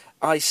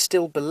 I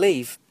still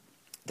believe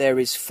there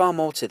is far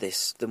more to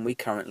this than we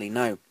currently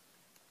know.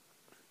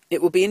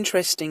 It will be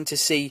interesting to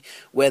see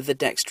where the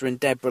Dexter and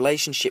Deb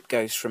relationship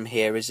goes from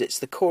here, as it's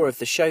the core of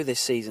the show this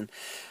season.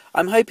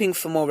 I'm hoping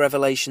for more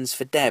revelations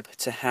for Deb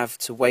to have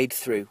to wade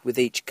through with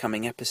each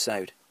coming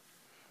episode.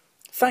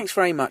 Thanks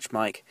very much,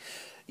 Mike.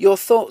 Your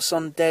thoughts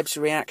on Deb's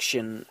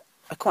reaction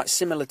are quite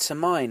similar to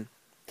mine.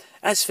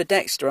 As for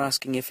Dexter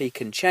asking if he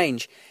can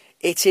change,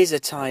 it is a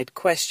tired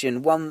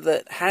question, one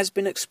that has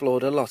been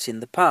explored a lot in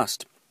the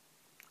past.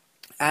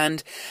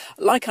 And,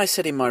 like I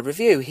said in my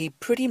review, he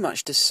pretty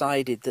much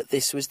decided that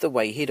this was the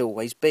way he'd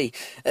always be,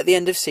 at the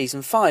end of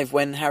Season 5,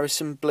 when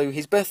Harrison blew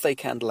his birthday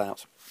candle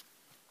out.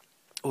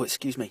 Oh,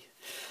 excuse me,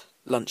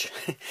 lunch.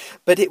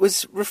 But it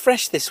was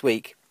refreshed this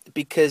week,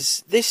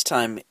 because this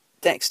time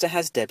Dexter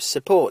has Deb's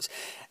support,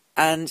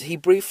 and he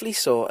briefly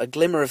saw a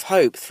glimmer of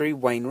hope through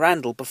Wayne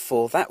Randall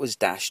before that was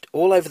dashed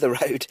all over the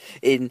road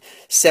in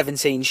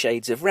 17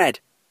 Shades of Red.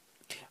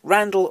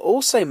 Randall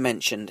also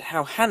mentioned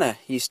how Hannah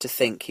used to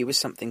think he was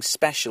something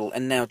special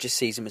and now just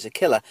sees him as a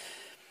killer,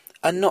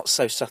 a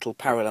not-so-subtle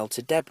parallel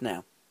to Deb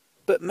now.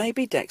 But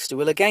maybe Dexter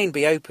will again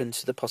be open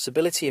to the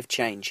possibility of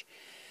change.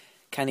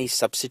 Can he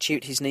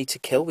substitute his need to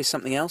kill with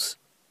something else?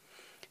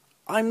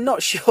 I'm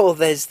not sure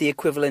there's the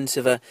equivalent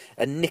of a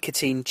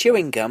nicotine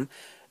chewing gum,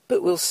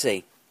 but we'll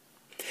see.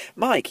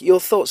 Mike, your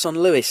thoughts on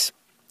Lewis?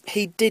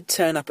 He did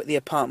turn up at the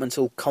apartment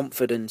all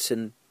confident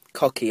and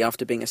cocky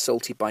after being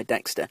assaulted by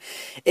Dexter.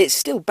 It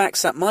still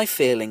backs up my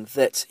feeling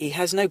that he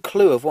has no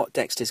clue of what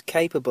Dexter's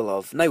capable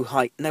of, no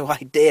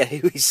idea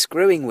who he's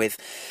screwing with.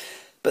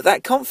 But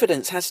that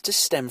confidence has to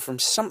stem from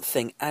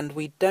something, and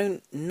we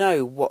don't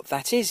know what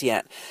that is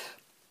yet.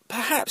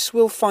 Perhaps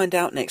we'll find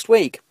out next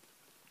week.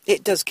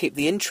 It does keep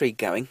the intrigue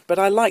going, but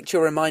I liked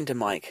your reminder,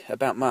 Mike,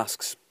 about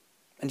masks.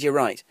 And you're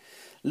right,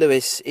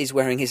 Lewis is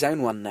wearing his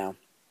own one now.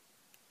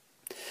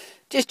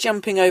 Just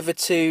jumping over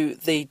to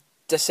the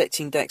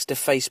Dissecting Dexter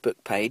Facebook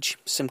page,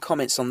 some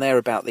comments on there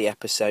about the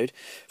episode.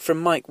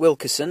 From Mike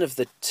Wilkerson of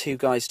the Two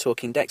Guys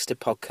Talking Dexter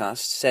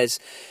podcast, says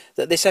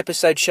that this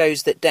episode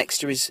shows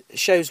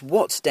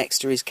what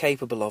Dexter is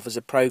capable of as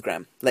a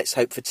programme. Let's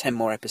hope for 10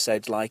 more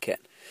episodes like it.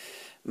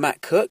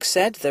 Matt Cook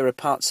said, there are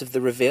parts of the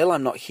reveal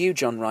I'm not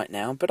huge on right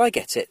now, but I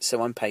get it,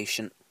 so I'm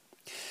patient.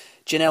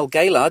 Janelle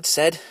Gaylard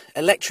said,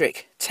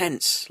 electric,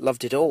 tense,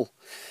 loved it all.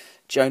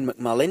 Joan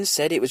McMullin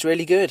said it was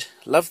really good.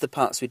 Loved the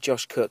parts with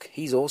Josh Cook,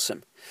 he's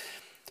awesome.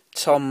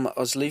 Tom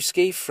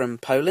Oslewski from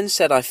Poland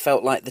said I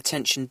felt like the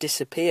tension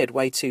disappeared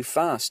way too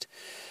fast.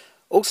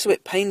 Also,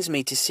 it pains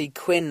me to see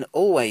Quinn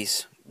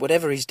always,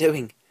 whatever he's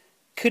doing.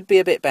 Could be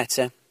a bit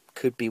better,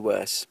 could be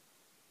worse.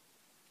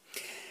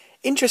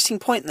 Interesting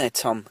point there,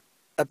 Tom,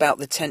 about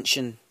the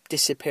tension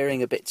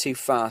disappearing a bit too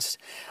fast.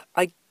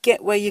 I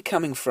get where you're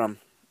coming from,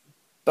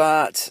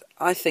 but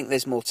I think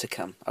there's more to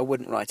come. I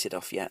wouldn't write it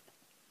off yet.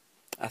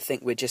 I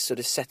think we're just sort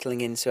of settling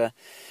into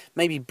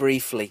maybe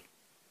briefly,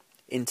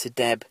 into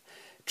Deb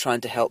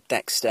trying to help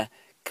Dexter,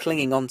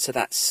 clinging on to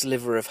that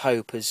sliver of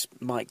hope as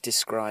Mike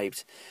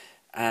described,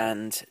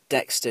 and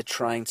Dexter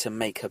trying to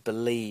make her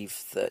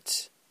believe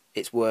that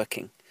it's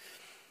working.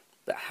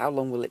 But how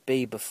long will it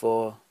be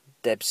before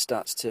Deb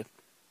starts to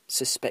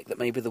suspect that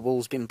maybe the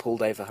wool's been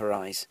pulled over her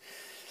eyes?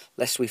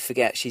 Lest we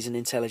forget she's an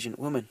intelligent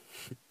woman.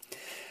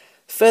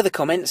 Further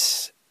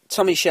comments.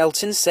 Tommy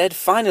Shelton said,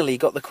 finally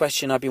got the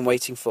question I've been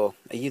waiting for.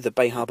 Are you the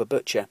Bay Harbour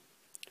Butcher?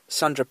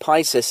 Sandra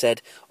Picer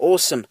said,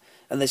 awesome,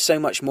 and there's so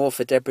much more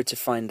for Deborah to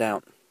find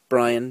out.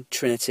 Brian,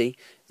 Trinity,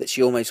 that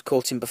she almost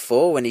caught him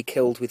before when he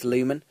killed with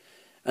Lumen.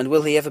 And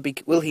will he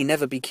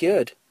never be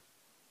cured?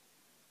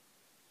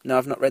 No,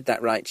 I've not read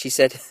that right. She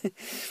said,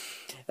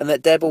 and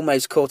that Deb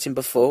almost caught him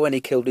before when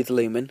he killed with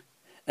Lumen,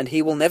 and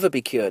he will never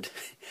be cured.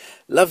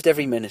 Loved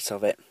every minute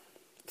of it.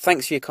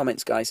 Thanks for your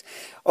comments, guys.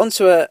 On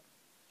to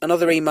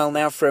another email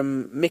now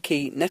from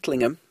Mickey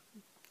Nettlingham,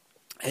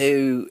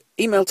 who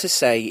emailed to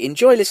say,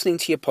 enjoy listening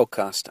to your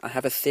podcast. I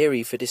have a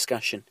theory for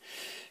discussion.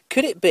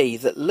 Could it be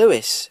that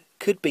Lewis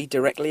could be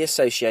directly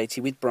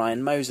associated with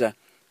Brian Moser?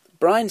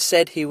 Brian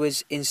said he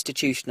was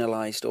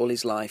institutionalised all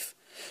his life.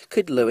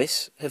 Could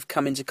Lewis have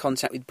come into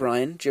contact with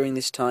Brian during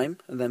this time,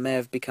 and they may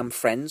have become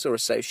friends or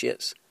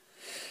associates?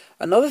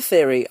 Another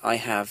theory I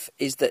have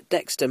is that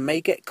Dexter may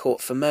get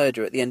caught for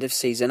murder at the end of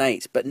Season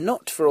 8, but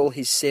not for all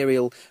his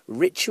serial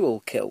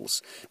ritual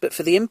kills, but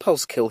for the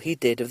impulse kill he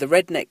did of the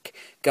redneck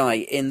guy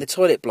in the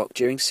toilet block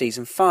during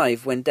Season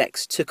 5 when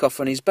Dex took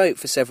off on his boat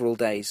for several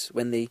days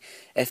when the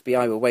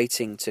FBI were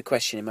waiting to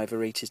question him over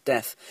Rita's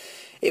death.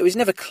 It was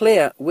never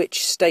clear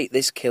which state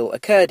this kill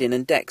occurred in,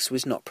 and Dex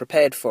was not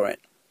prepared for it.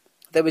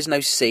 There was no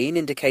scene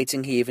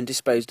indicating he even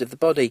disposed of the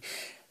body.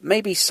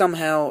 Maybe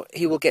somehow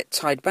he will get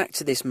tied back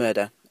to this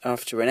murder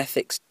after an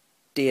ethics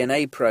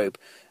DNA probe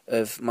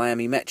of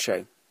Miami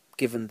Metro,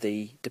 given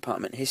the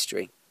department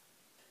history.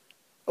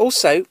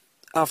 Also,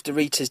 after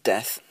Rita's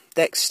death,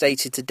 Dex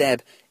stated to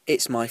Deb,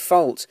 "It's my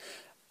fault."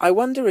 I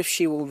wonder if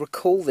she will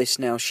recall this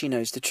now she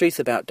knows the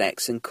truth about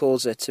Dex and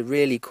cause her to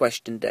really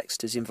question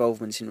Dexter's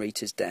involvement in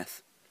Rita's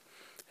death.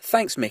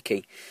 Thanks,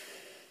 Mickey.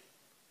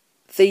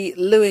 The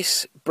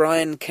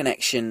Lewis-Brian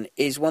connection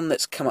is one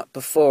that's come up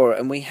before,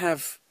 and we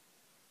have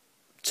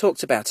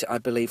talked about it, I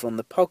believe, on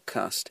the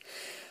podcast.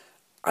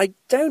 I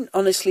don't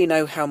honestly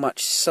know how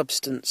much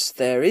substance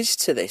there is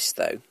to this,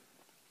 though.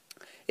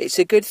 It's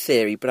a good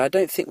theory, but I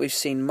don't think we've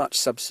seen much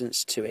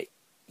substance to it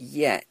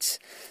yet.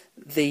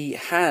 The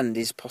hand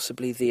is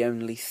possibly the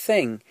only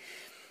thing.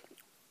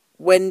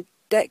 When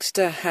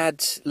Dexter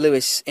had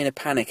Lewis in a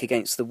panic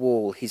against the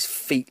wall, his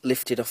feet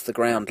lifted off the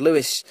ground,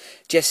 Lewis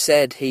just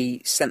said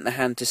he sent the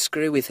hand to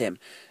screw with him,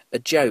 a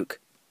joke.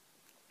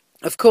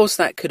 Of course,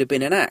 that could have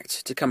been an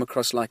act to come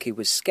across like he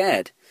was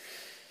scared,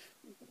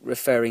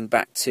 referring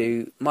back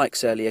to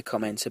Mike's earlier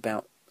comment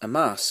about a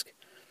mask.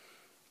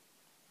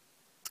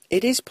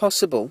 It is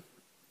possible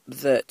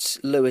that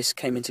Lewis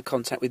came into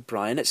contact with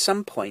Brian at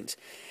some point,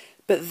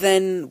 but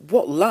then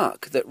what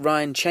luck that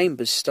Ryan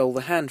Chambers stole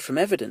the hand from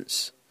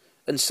evidence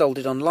and sold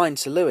it online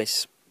to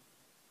Lewis.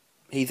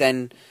 He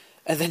got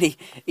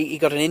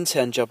an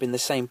intern job in the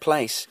same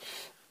place.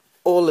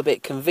 All a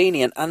bit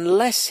convenient,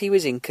 unless he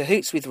was in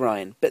cahoots with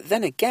Ryan. But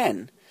then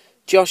again,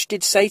 Josh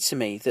did say to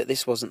me that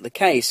this wasn't the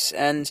case,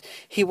 and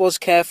he was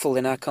careful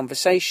in our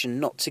conversation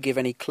not to give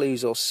any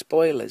clues or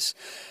spoilers.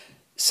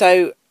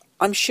 So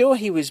I'm sure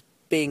he was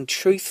being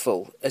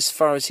truthful as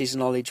far as his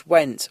knowledge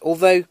went,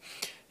 although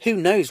who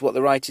knows what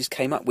the writers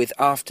came up with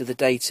after the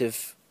day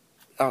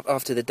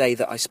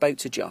that I spoke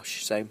to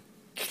Josh. So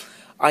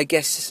I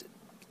guess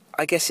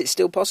it's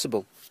still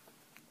possible.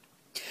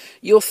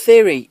 Your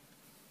theory,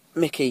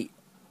 Mickey,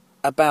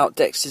 about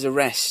Dexter's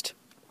arrest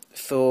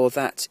for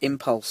that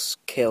impulse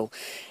kill,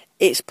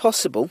 it's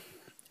possible,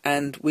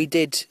 and we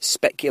did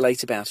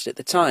speculate about it at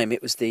the time.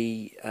 It was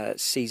the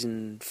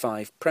Season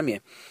 5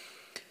 premiere.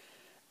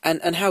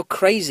 And how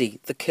crazy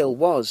the kill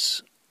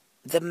was.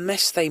 The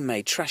mess they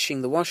made,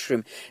 trashing the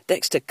washroom,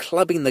 Dexter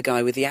clubbing the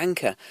guy with the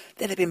anchor.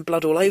 There'd have been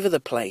blood all over the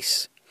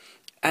place.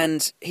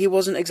 And he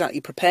wasn't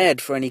exactly prepared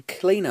for any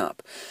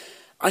clean-up.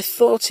 I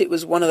thought it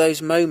was one of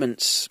those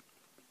moments,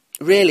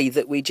 really,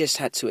 that we just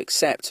had to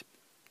accept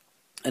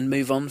and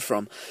move on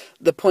from.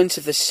 The point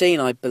of the scene,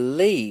 I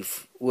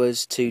believe,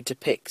 was to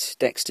depict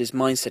Dexter's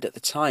mindset at the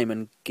time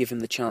and give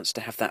him the chance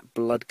to have that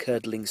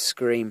blood-curdling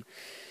scream.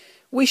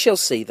 We shall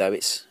see, though.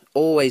 It's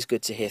always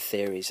good to hear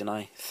theories, and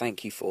I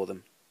thank you for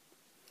them.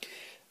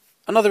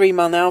 Another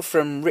email now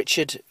from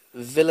Richard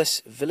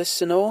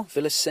Villasenor.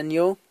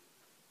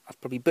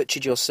 I've probably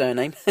butchered your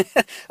surname.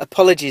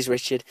 Apologies,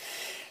 Richard.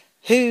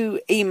 Who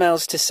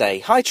emails to say,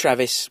 "Hi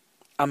Travis,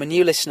 I'm a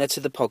new listener to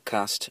the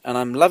podcast and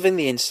I'm loving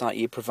the insight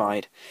you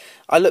provide.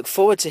 I look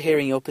forward to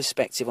hearing your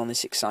perspective on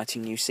this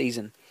exciting new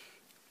season.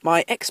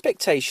 My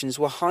expectations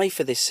were high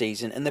for this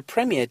season and the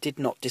premiere did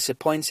not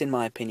disappoint in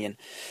my opinion.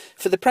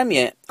 For the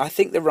premiere, I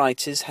think the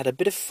writers had a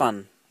bit of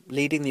fun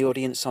leading the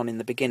audience on in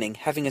the beginning,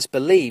 having us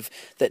believe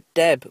that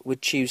Deb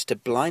would choose to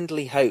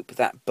blindly hope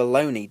that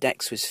baloney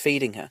Dex was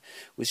feeding her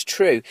was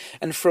true,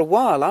 and for a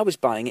while I was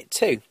buying it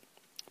too.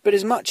 But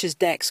as much as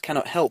Dex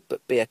cannot help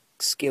but be a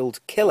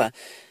skilled killer,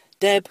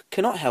 Deb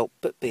cannot help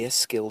but be a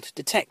skilled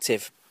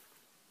detective.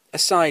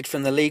 Aside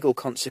from the legal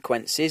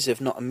consequences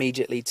of not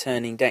immediately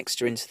turning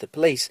Dexter into the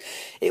police,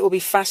 it will be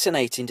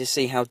fascinating to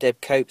see how Deb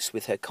copes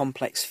with her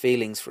complex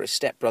feelings for her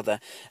stepbrother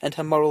and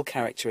her moral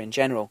character in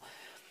general.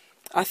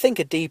 I think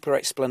a deeper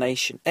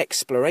exploration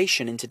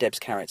into Deb's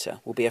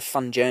character will be a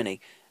fun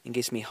journey and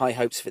gives me high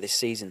hopes for this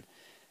season.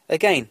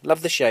 Again,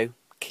 love the show.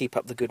 Keep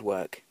up the good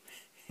work."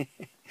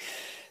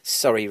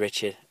 Sorry,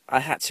 Richard. I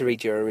had to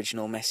read your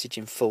original message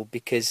in full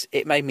because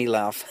it made me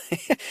laugh.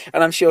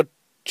 And I'm sure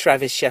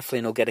Travis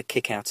Shefflin will get a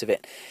kick out of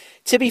it.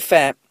 To be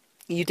fair,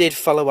 you did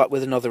follow up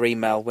with another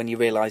email when you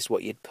realised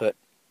what you'd put.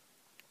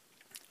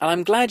 And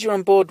I'm glad you're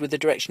on board with the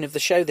direction of the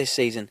show this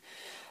season.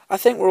 I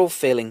think we're all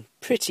feeling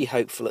pretty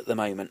hopeful at the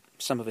moment,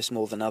 some of us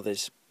more than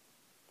others.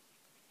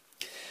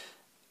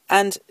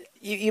 And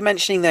you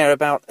mentioning there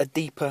about a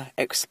deeper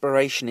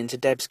exploration into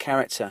Deb's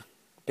character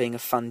being a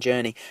fun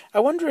journey. I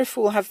wonder if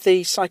we'll have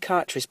the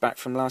psychiatrist back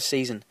from last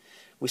season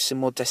with some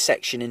more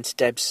dissection into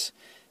Deb's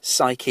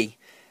psyche.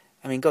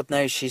 I mean, God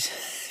knows she's...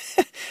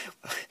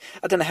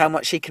 I don't know how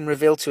much she can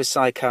reveal to a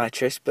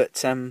psychiatrist,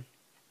 but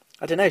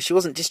I don't know, she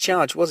wasn't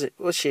discharged, was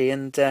she?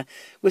 And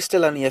we're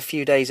still only a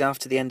few days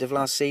after the end of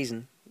last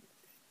season.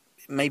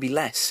 Maybe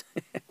less.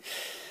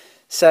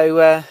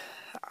 So,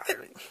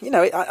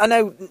 I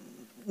know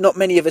not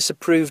many of us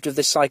approved of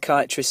the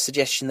psychiatrist's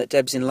suggestion that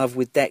Deb's in love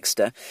with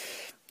Dexter.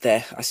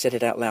 There, I said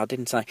it out loud,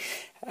 didn't I?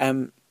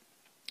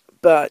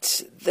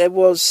 But there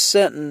was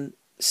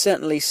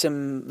certainly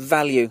some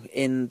value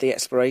in the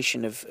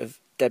exploration of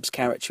Deb's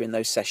character in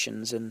those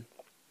sessions. And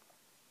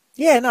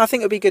yeah, no, I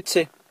think it would be good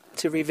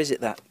to revisit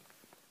that.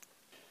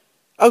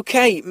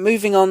 Okay,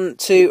 moving on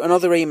to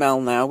another email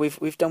now.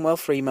 We've done well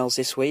for emails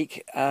this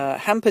week.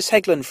 Hampus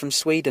Hägglund from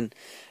Sweden,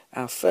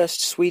 our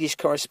first Swedish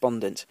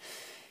correspondent,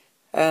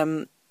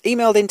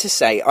 emailed in to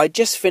say, "I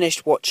just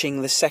finished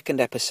watching the second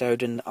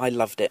episode and I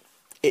loved it.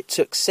 It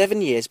took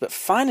 7 years, but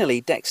finally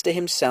Dexter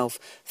himself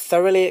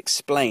thoroughly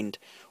explained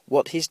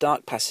what his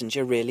dark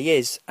passenger really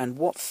is and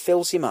what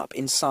fills him up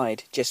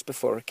inside just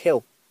before a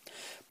kill.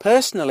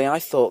 Personally, I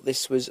thought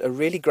this was a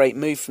really great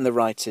move from the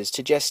writers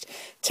to just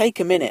take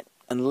a minute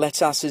and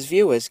let us as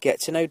viewers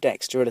get to know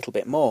Dexter a little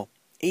bit more,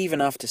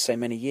 even after so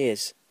many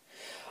years.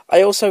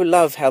 I also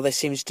love how there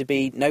seems to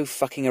be no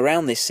fucking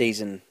around this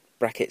season,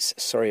 brackets,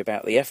 sorry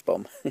about the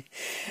F-bomb,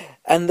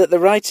 and that the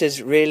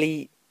writers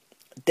really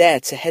dare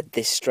to head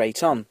this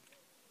straight on.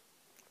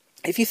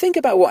 If you think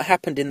about what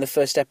happened in the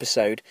first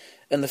episode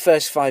and the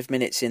first 5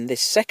 minutes in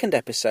this second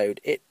episode,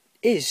 it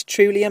is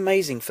truly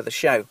amazing for the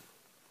show.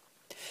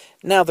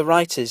 Now the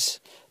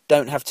writers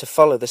don't have to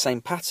follow the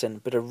same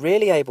pattern, but are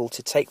really able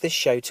to take this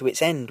show to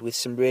its end with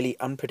some really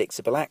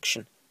unpredictable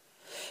action.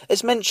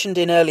 As mentioned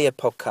in earlier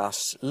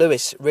podcasts,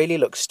 Lewis really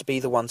looks to be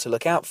the one to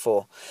look out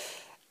for,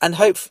 and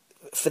hope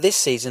for this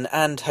season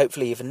and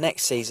hopefully even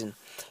next season.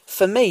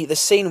 For me, the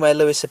scene where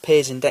Lewis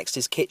appears in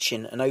Dexter's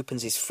kitchen and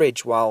opens his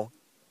fridge while,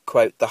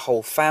 quote, the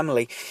whole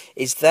family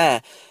is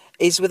there,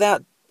 is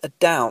without a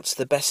doubt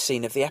the best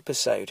scene of the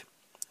episode.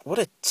 What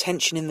a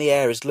tension in the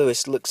air as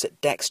Lewis looks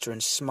at Dexter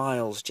and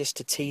smiles just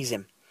to tease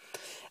him.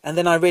 And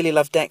then I really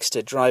love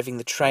Dexter driving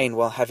the train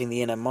while having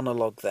the inner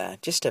monologue there.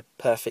 Just a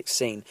perfect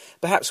scene.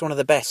 Perhaps one of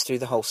the best through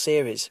the whole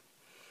series.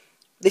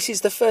 This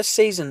is the first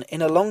season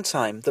in a long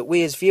time that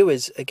we as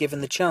viewers are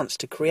given the chance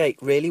to create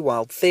really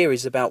wild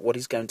theories about what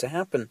is going to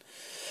happen.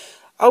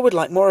 I would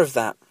like more of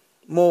that.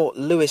 More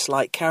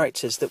Lewis-like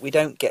characters that we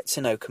don't get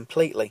to know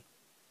completely.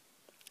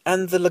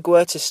 And the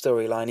LaGuerta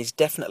storyline is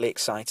definitely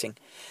exciting.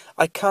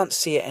 I can't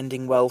see it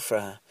ending well for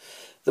her.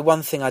 The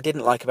one thing I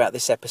didn't like about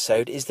this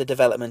episode is the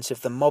development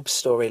of the mob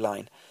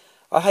storyline.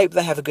 I hope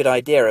they have a good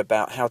idea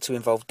about how to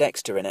involve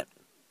Dexter in it.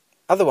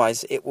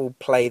 Otherwise, it will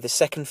play the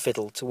second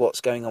fiddle to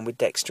what's going on with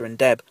Dexter and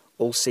Deb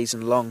all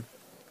season long.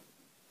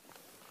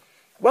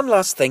 One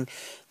last thing,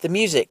 the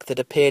music that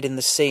appeared in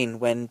the scene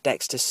when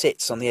Dexter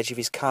sits on the edge of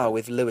his car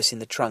with Lewis in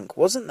the trunk,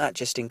 wasn't that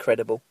just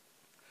incredible?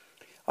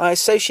 I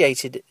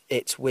associated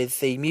it with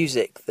the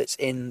music that's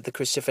in the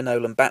Christopher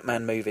Nolan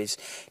Batman movies.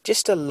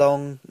 Just a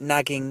long,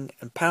 nagging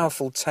and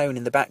powerful tone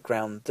in the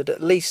background that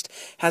at least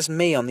has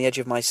me on the edge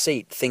of my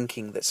seat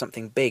thinking that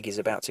something big is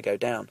about to go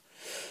down.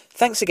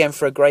 Thanks again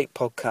for a great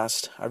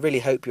podcast. I really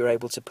hope you're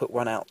able to put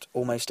one out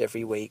almost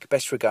every week.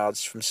 Best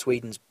regards from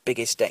Sweden's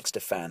biggest Dexter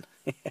fan.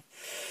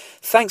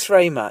 Thanks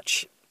very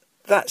much.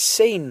 That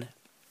scene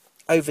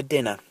over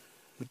dinner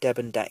with Deb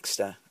and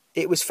Dexter,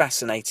 it was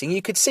fascinating.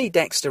 You could see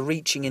Dexter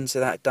reaching into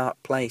that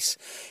dark place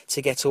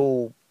to get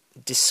all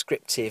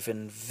descriptive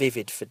and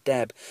vivid for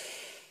Deb.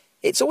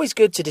 It's always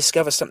good to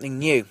discover something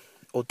new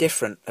or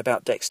different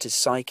about Dexter's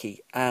psyche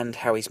and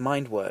how his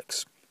mind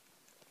works.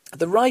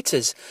 The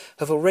writers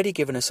have already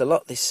given us a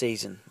lot this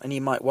season, and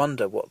you might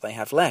wonder what they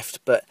have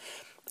left, but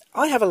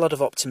I have a lot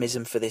of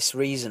optimism for this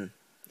reason.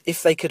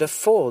 If they could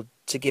afford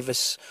to give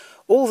us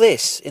all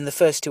this in the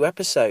first 2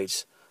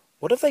 episodes,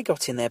 what have they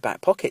got in their back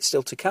pocket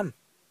still to come?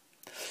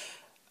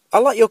 I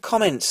like your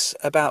comments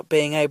about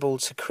being able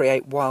to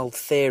create wild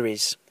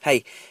theories.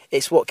 Hey,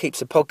 it's what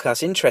keeps a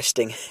podcast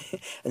interesting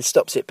and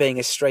stops it being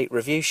a straight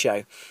review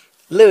show.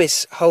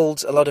 Lewis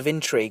holds a lot of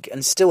intrigue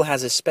and still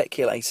has us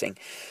speculating.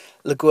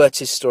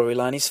 LaGuerta's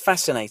storyline is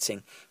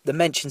fascinating, the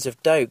mentions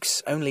of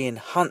Dokes only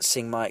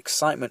enhancing my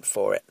excitement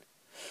for it.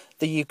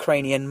 The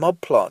Ukrainian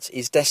mob plot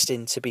is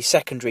destined to be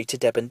secondary to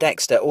Deb and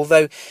Dexter,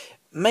 although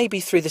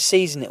maybe through the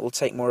season it will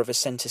take more of a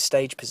centre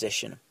stage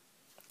position.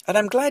 And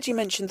I'm glad you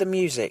mentioned the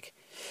music.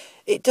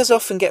 It does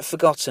often get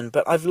forgotten,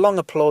 but I've long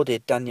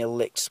applauded Daniel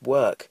Licht's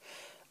work.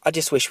 I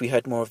just wish we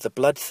heard more of the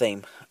blood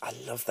theme. I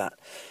love that.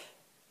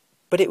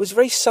 But it was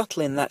very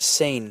subtle in that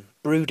scene,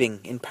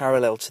 brooding in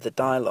parallel to the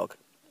dialogue.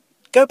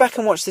 Go back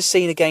and watch the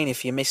scene again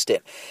if you missed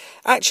it.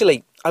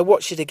 Actually, I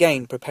watched it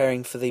again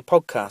preparing for the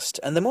podcast,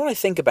 and the more I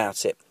think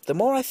about it, the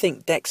more I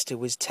think Dexter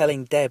was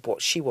telling Deb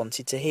what she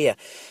wanted to hear.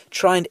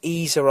 Try and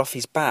ease her off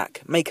his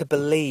back, make her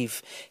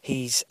believe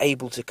he's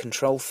able to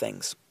control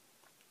things.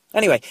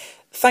 Anyway,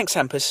 thanks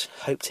Hampus,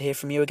 hope to hear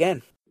from you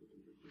again.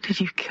 Did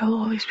you kill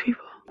all these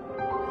people?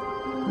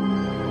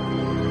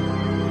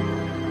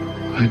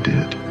 I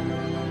did.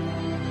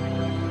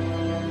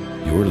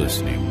 You're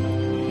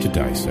listening to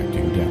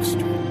Dissecting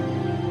Dexter.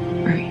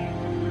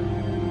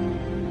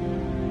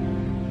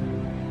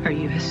 Are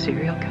you a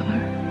serial killer?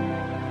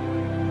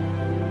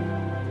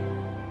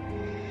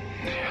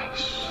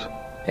 Yes.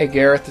 Hey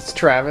Gareth, it's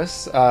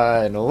Travis,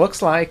 and it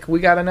looks like we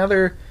got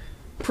another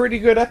pretty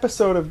good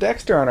episode of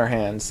Dexter on our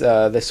hands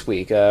this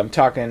week. I'm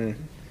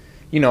talking,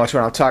 you know which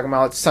one I'm talking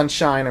about,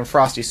 Sunshine and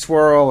Frosty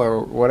Swirl, or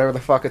whatever the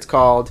fuck it's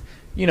called.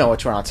 You know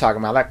which one I'm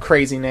talking about, that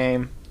crazy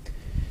name.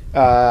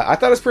 I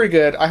thought it was pretty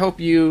good. I hope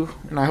you,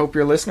 and I hope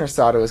your listeners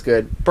thought it was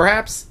good.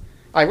 Perhaps,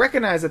 I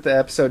recognize that the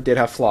episode did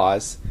have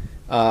flaws.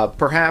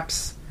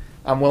 Perhaps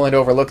I'm willing to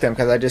overlook them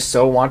because I just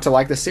so want to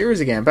like the series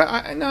again. But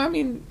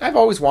I've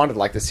always wanted to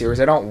like the series.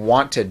 I don't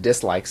want to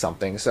dislike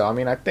something. So,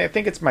 I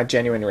think it's my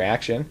genuine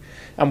reaction.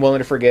 I'm willing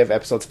to forgive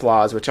episode's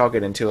flaws, which I'll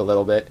get into a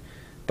little bit.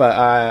 But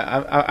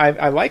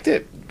I liked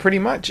it pretty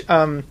much.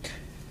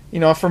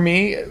 For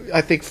me,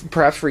 I think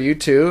perhaps for you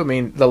too,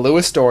 the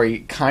Lewis story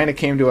kind of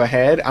came to a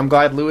head. I'm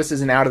glad Lewis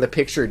isn't out of the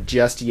picture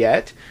just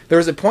yet. There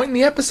was a point in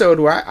the episode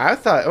where I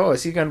thought, oh,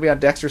 is he going to be on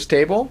Dexter's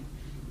table?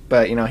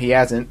 But, he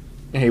hasn't.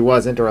 He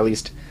wasn't, or at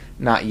least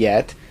not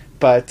yet.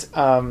 But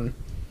I'm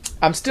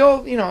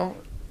still,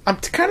 I'm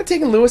kind of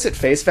taking Lewis at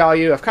face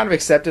value. I've kind of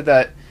accepted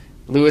that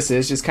Lewis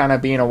is just kind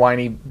of being a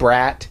whiny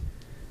brat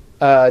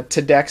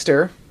to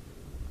Dexter.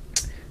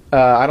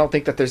 I don't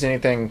think that there's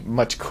anything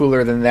much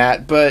cooler than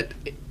that. But,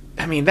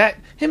 that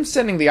him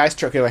sending the ice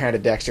truck hand to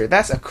Dexter,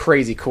 that's a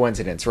crazy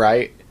coincidence,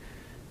 right?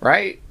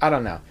 Right? I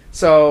don't know.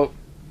 So,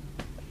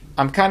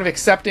 I'm kind of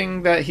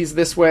accepting that he's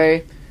this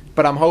way.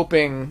 But I'm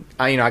hoping,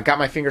 I got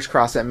my fingers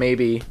crossed that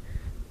maybe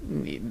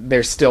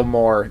there's still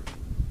more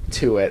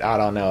to it. I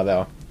don't know,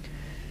 though.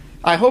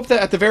 I hope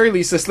that at the very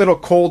least this little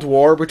Cold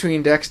War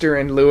between Dexter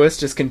and Lewis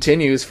just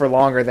continues for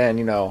longer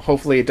than,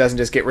 hopefully it doesn't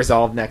just get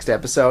resolved next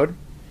episode.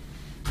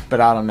 But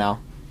I don't know.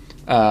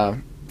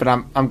 But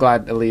I'm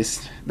glad at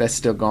least that's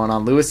still going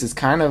on. Lewis is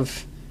kind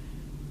of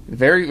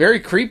very, very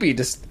creepy,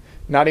 just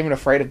not even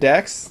afraid of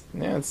Dex.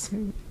 Yeah, it's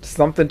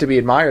something to be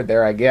admired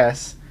there, I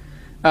guess.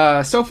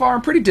 So far,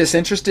 I'm pretty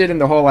disinterested in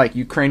the whole,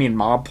 Ukrainian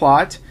mob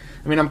plot.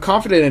 I'm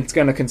confident it's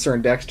going to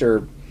concern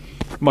Dexter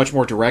much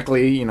more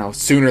directly,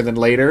 sooner than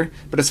later.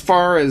 But as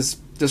far as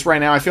just right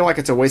now, I feel like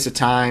it's a waste of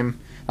time.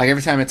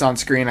 Every time it's on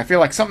screen, I feel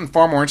like something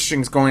far more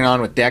interesting is going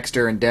on with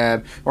Dexter and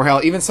Deb. Or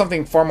hell, even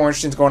something far more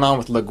interesting is going on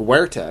with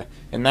LaGuerta.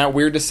 Isn't that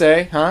weird to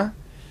say, huh?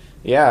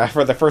 Yeah,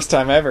 for the first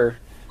time ever.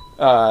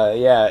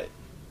 Yeah.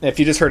 If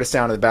you just heard a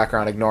sound in the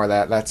background, ignore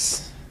that.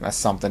 That's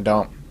something.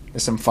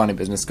 There's some funny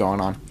business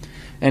going on.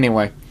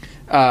 Anyway,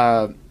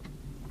 I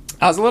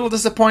was a little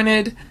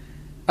disappointed.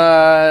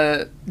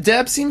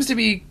 Deb seems to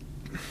be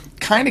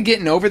kind of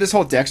getting over this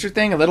whole Dexter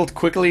thing a little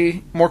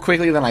more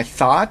quickly than I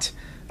thought.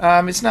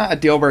 It's not a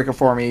deal breaker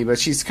for me, but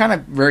she's kind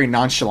of very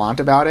nonchalant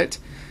about it.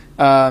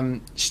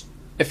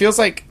 It feels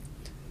like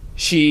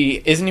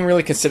she isn't even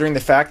really considering the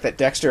fact that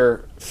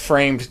Dexter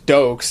framed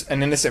Dokes,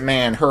 an innocent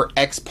man, her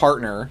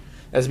ex-partner,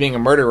 as being a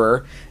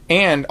murderer.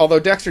 And although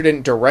Dexter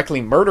didn't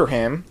directly murder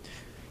him,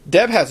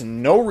 Deb has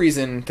no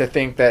reason to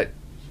think that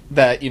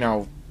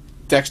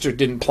Dexter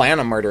didn't plan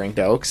on murdering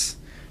Dokes.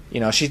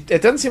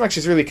 It doesn't seem like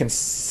she's really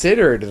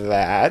considered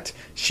that.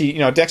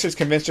 Dexter's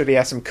convinced her that he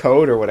has some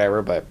code or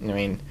whatever, but,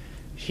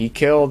 he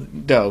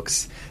killed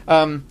Dokes.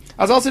 I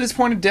was also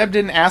disappointed Deb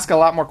didn't ask a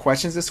lot more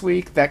questions this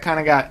week. That kind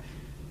of got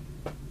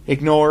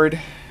ignored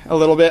a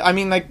little bit.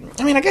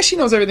 I guess she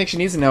knows everything she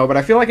needs to know, but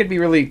I feel like it'd be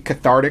really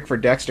cathartic for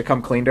Dex to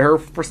come clean to her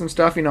for some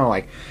stuff,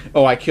 like,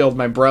 oh, I killed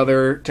my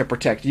brother to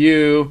protect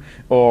you,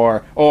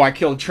 or, oh, I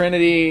killed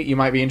Trinity. You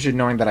might be interested in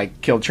knowing that I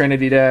killed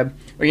Trinity, Deb.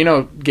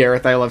 Or,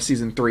 Gareth, I love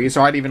season 3,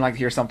 so I'd even like to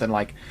hear something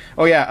like,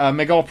 oh yeah,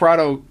 Miguel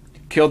Prado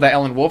killed that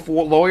Ellen Wolf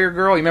lawyer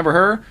girl, you remember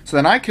her? So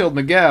then I killed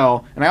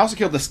Miguel, and I also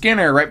killed the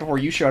Skinner right before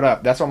you showed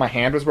up. That's why my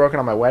hand was broken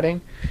on my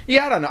wedding.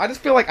 Yeah, I don't know. I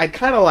just feel like I'd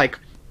kind of like,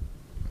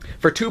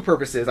 for two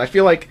purposes, I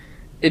feel like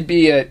it'd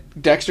be a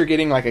Dexter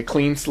getting like a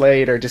clean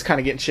slate or just kind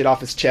of getting shit off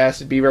his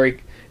chest. It'd be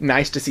very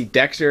nice to see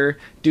Dexter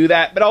do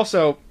that, but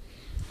also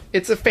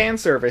it's a fan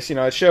service.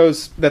 It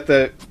shows that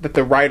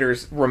the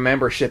writers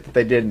remember shit that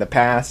they did in the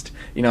past.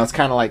 It's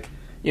kind of like,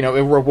 it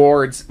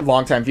rewards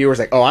longtime viewers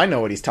like, oh, I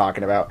know what he's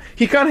talking about.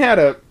 He kind of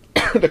had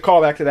the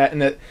callback to that,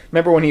 and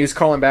remember when he was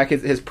calling back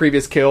his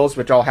previous kills,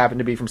 which all happened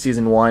to be from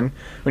season 1,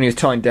 when he was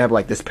telling Deb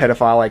like, this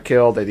pedophile I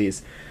killed, or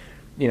these,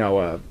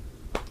 the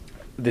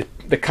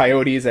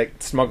coyotes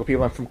that smuggle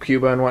people in from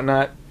Cuba and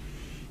whatnot.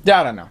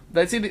 Yeah, I don't know.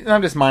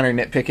 I'm just minor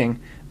nitpicking.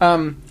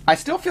 I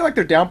still feel like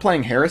they're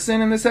downplaying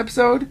Harrison in this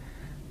episode.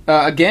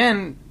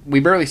 Again, we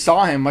barely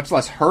saw him, much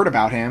less heard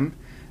about him.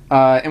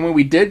 And when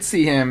we did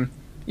see him,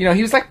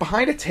 he was like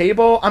behind a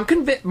table. I'm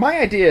convinced. My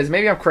idea is,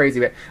 maybe I'm crazy,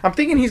 but I'm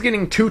thinking he's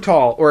getting too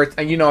tall, or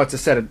it's a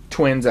set of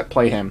twins that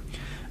play him.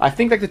 I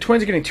think like the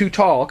twins are getting too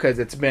tall because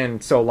it's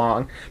been so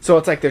long. So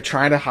it's like they're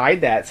trying to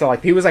hide that. So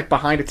like he was like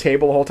behind a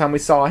table the whole time we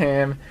saw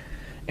him.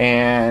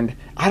 And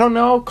I don't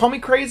know, call me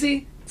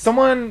crazy.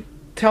 Someone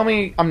tell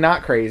me I'm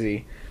not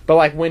crazy. But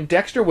like when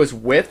Dexter was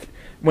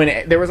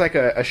when there was like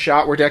a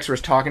shot where Dexter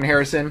was talking to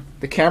Harrison,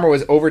 the camera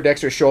was over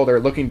Dexter's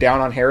shoulder looking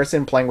down on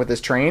Harrison playing with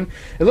his train.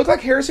 It looked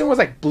like Harrison was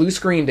like blue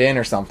screened in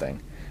or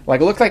something. Like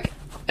it looked like,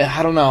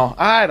 I don't know.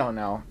 I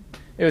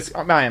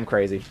am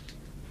crazy.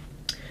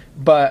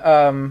 But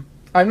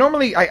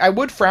I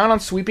would frown on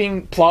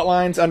sweeping plot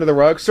lines under the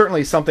rug.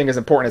 Certainly something as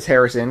important as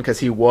Harrison, because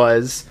he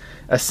was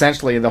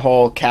essentially the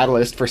whole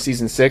catalyst for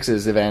season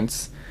 6's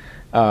events.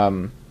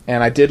 And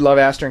I did love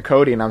Aster and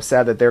Cody, and I'm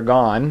sad that they're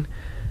gone.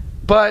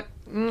 But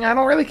I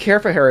don't really care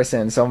for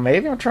Harrison, so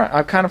maybe I'm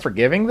kind of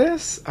forgiving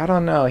this. I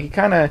don't know. He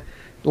kind of,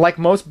 like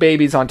most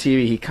babies on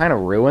TV, he kind of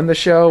ruined the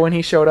show when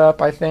he showed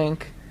up, I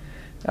think.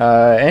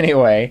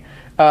 Anyway,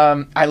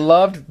 I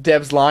loved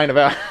Deb's line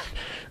about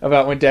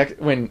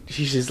when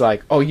she's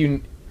like,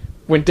 when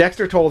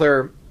Dexter told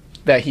her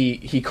that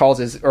he calls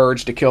his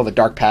urge to kill the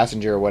Dark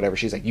Passenger or whatever,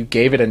 she's like, you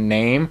gave it a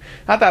name?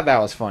 I thought that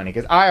was funny,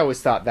 because I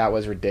always thought that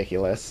was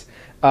ridiculous.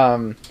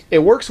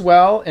 It works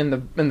well in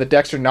the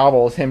Dexter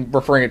novels, him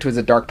referring it to as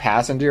a Dark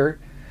Passenger,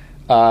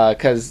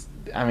 because,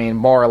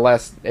 more or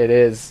less it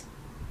is,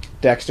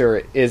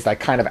 Dexter is like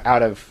kind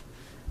of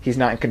he's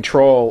not in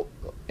control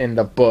in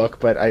the book,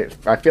 but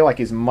I feel like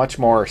he's much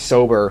more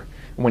sober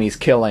when he's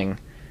killing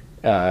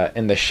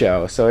in the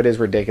show. So it is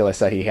ridiculous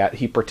that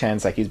he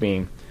pretends like he's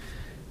being,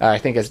 I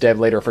think as Deb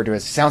later referred to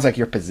as, sounds like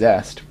you're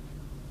possessed.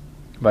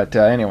 But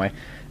anyway,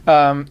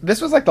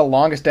 this was like the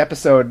longest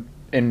episode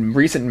in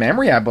recent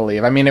memory, I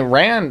believe. It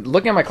ran,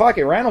 looking at my clock,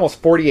 it ran almost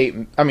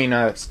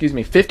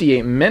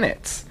 58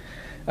 minutes.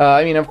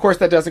 Of course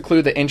that does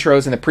include the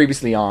intros and the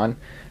previously on,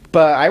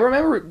 but I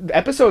remember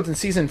episodes in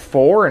season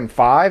 4 and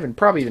 5 and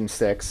probably even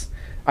 6.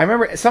 I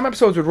remember some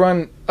episodes would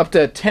run up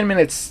to 10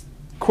 minutes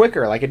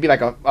quicker, like it'd be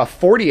like a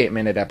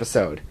 48-minute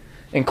episode,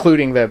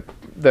 including the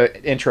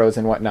intros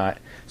and whatnot.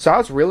 So I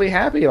was really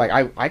happy.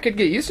 Like I could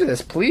get used to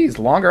this. Please,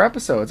 longer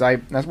episodes.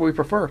 That's what we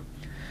prefer.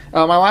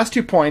 My last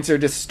 2 points are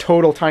just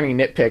total tiny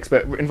nitpicks,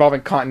 but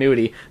involving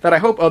continuity that I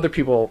hope other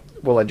people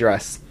will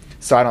address,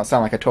 so I don't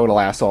sound like a total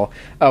asshole.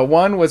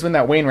 One was when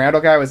that Wayne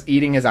Randall guy was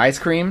eating his ice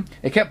cream.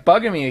 It kept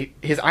bugging me.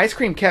 His ice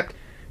cream kept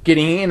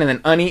getting eaten and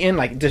then uneaten,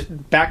 like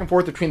just back and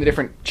forth between the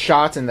different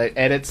shots and the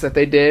edits that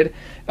they did.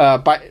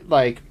 But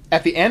like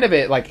at the end of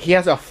it, like he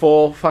has a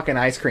full fucking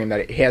ice cream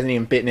that he hasn't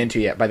even bitten into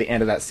yet by the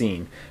end of that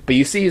scene. But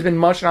you see he's been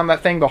munching on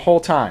that thing the whole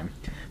time.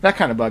 That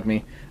kind of bugged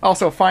me.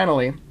 Also,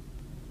 finally,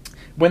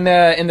 when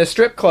in the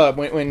strip club,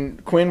 when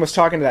Quinn was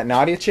talking to that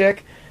Nadia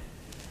chick,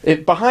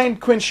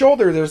 behind Quinn's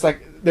shoulder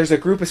there's a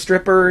group of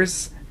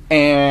strippers,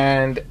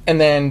 and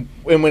then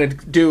when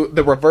it do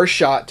the reverse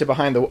shot to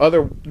behind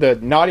the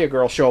Nadia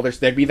girl's shoulders,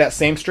 there'd be that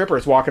same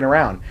strippers walking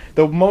around.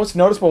 The most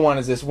noticeable one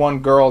is this one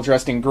girl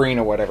dressed in green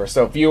or whatever.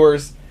 So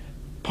viewers,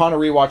 upon a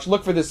rewatch,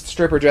 look for this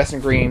stripper dressed in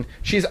green.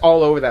 She's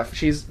all over that.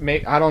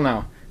 I don't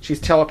know. She's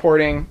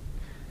teleporting.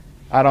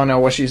 I don't know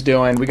what she's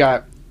doing. We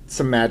got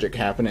some magic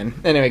happening.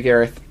 Anyway,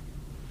 Gareth,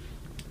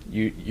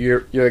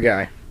 you're the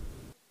guy.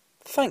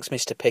 Thanks,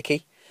 Mr.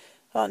 Picky.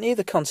 Aren't you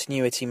the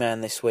continuity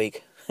man this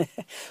week?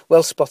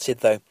 Well spotted,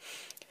 though.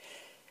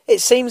 It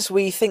seems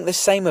we think the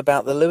same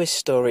about the Lewis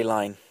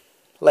storyline.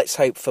 Let's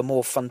hope for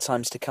more fun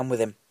times to come with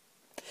him.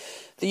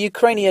 The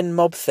Ukrainian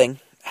mob thing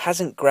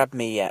hasn't grabbed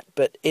me yet,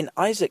 but in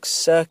Isaac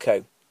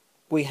Serco,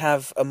 we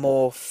have a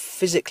more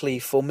physically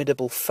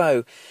formidable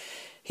foe.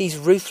 He's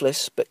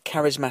ruthless but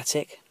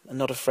charismatic and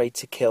not afraid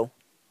to kill.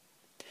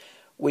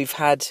 We've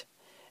had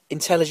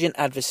intelligent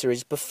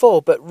adversaries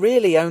before, but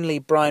really only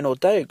Brian or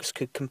Dokes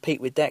could compete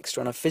with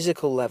Dexter on a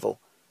physical level.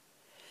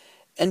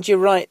 And you're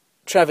right,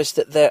 Travis,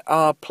 that there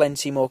are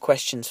plenty more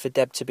questions for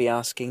Deb to be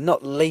asking,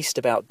 not least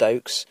about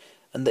Dokes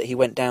and that he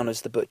went down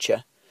as the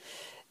butcher.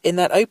 In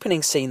that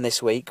opening scene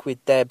this week,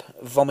 with Deb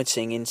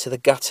vomiting into the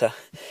gutter,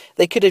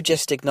 they could have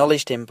just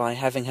acknowledged him by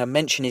having her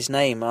mention his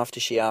name after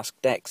she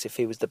asked Dex if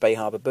he was the Bay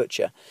Harbour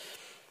butcher.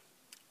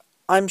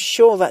 I'm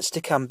sure that's to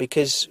come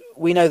because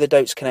we know the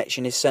Dokes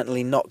connection is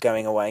certainly not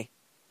going away.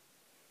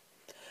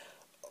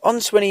 On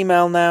to an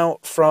email now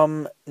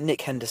from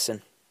Nick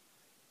Henderson,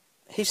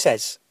 who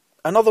says,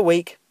 "Another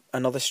week,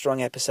 another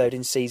strong episode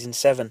in Season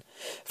 7.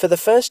 For the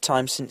first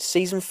time since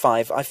Season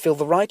 5, I feel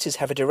the writers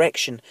have a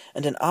direction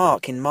and an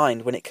arc in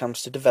mind when it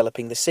comes to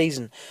developing the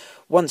season.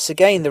 Once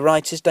again, the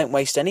writers don't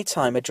waste any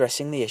time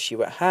addressing the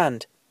issue at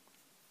hand.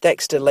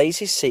 Dexter lays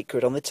his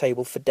secret on the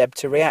table for Deb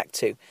to react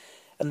to,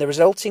 and the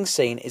resulting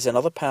scene is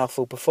another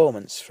powerful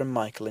performance from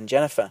Michael and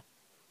Jennifer.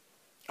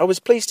 I was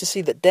pleased to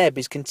see that Deb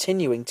is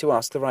continuing to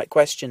ask the right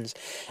questions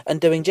and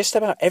doing just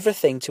about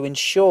everything to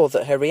ensure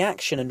that her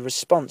reaction and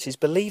response is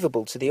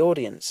believable to the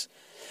audience.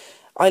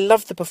 I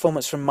loved the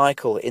performance from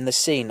Michael in the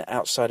scene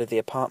outside of the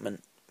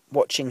apartment.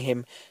 Watching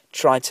him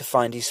try to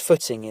find his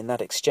footing in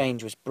that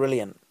exchange was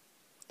brilliant.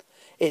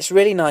 It's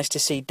really nice to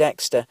see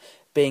Dexter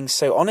being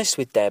so honest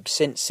with Deb,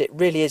 since it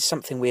really is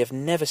something we have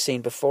never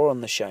seen before on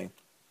the show.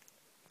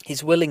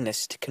 His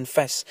willingness to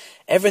confess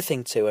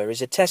everything to her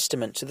is a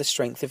testament to the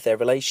strength of their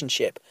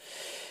relationship.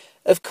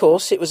 Of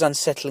course, it was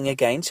unsettling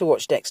again to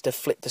watch Dexter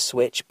flip the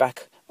switch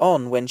back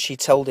on when she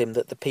told him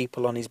that the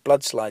people on his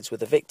blood slides were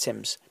the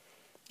victims.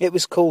 It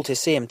was cool to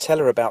see him tell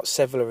her about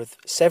several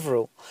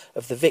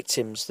of the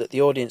victims that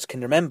the audience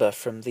can remember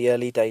from the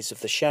early days of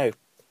the show.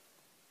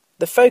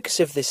 The focus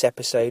of this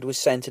episode was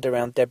centred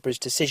around Deborah's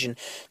decision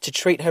to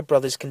treat her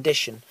brother's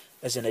condition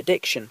as an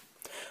addiction.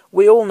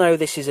 We all know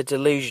this is a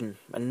delusion,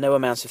 and no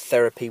amount of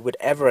therapy would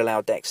ever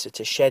allow Dexter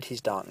to shed his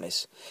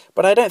darkness,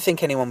 but I don't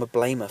think anyone would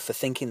blame her for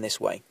thinking this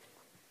way.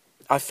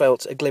 I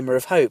felt a glimmer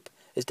of hope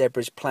as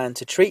Deborah's plan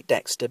to treat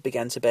Dexter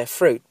began to bear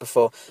fruit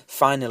before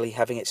finally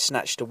having it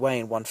snatched away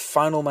in one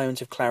final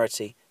moment of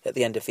clarity at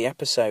the end of the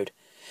episode.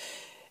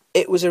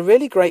 It was a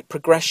really great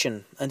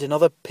progression and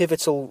another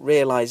pivotal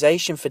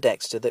realisation for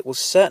Dexter that will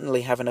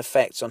certainly have an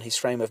effect on his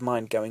frame of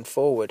mind going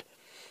forward.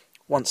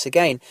 Once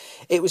again,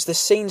 it was the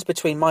scenes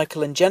between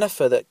Michael and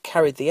Jennifer that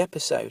carried the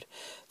episode.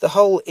 The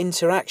whole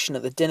interaction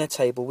at the dinner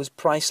table was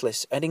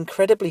priceless and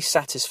incredibly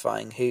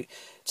satisfying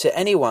to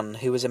anyone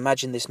who has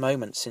imagined this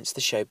moment since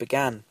the show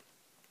began.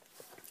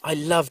 I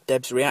loved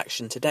Deb's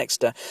reaction to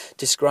Dexter,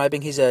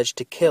 describing his urge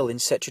to kill in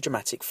such a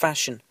dramatic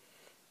fashion.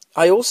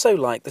 I also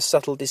liked the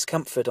subtle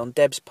discomfort on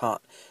Deb's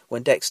part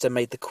when Dexter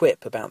made the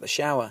quip about the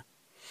shower.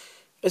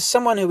 As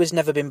someone who has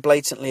never been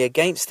blatantly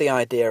against the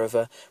idea of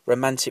a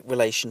romantic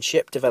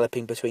relationship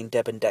developing between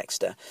Deb and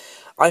Dexter,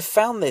 I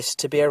found this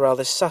to be a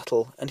rather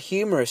subtle and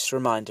humorous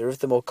reminder of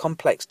the more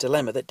complex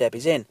dilemma that Deb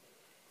is in.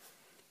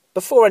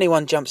 Before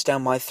anyone jumps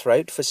down my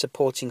throat for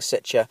supporting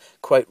such a,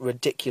 quote,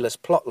 ridiculous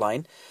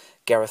plotline,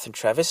 Gareth and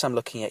Travis, I'm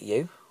looking at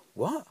you.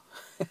 What?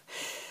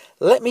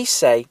 Let me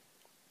say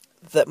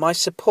that my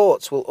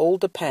supports will all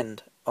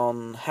depend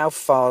on how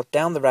far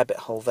down the rabbit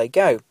hole they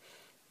go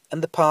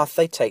and the path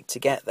they take to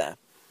get there.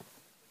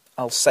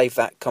 I'll save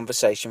that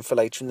conversation for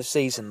later in the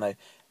season, though,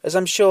 as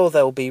I'm sure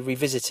they'll be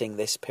revisiting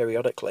this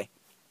periodically.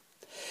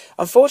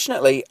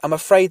 Unfortunately, I'm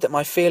afraid that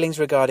my feelings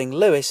regarding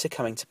Lewis are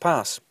coming to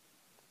pass.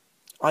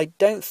 I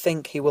don't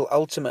think he will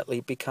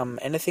ultimately become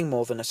anything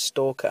more than a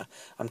stalker.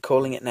 I'm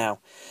calling it now.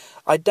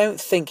 I don't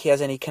think he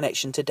has any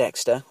connection to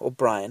Dexter or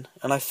Brian,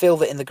 and I feel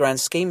that in the grand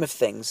scheme of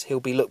things,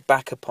 he'll be looked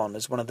back upon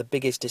as one of the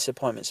biggest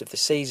disappointments of the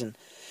season.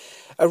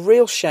 A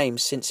real shame,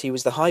 since he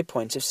was the high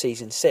point of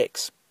Season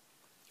 6.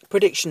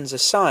 Predictions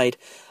aside,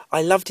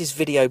 I loved his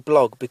video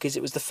blog because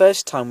it was the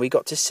first time we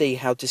got to see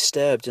how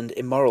disturbed and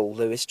immoral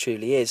Lewis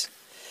truly is.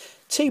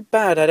 Too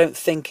bad I don't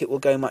think it will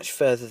go much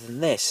further than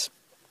this.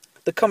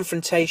 The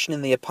confrontation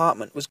in the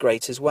apartment was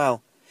great as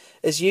well.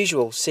 As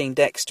usual, seeing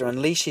Dexter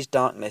unleash his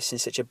darkness in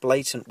such a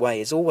blatant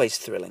way is always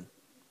thrilling.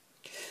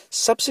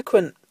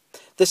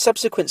 The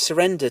subsequent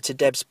surrender to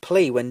Deb's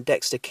plea when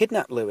Dexter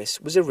kidnapped Lewis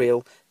was a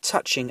real,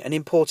 touching and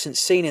important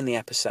scene in the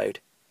episode.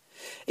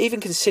 Even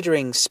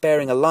considering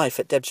sparing a life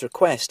at Deb's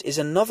request is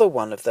another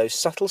one of those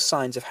subtle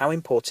signs of how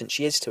important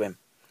she is to him.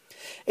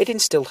 It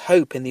instilled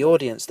hope in the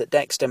audience that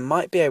Dexter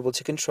might be able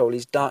to control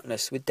his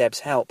darkness with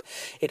Deb's help.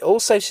 It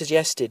also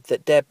suggested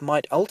that Deb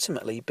might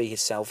ultimately be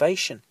his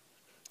salvation.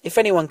 If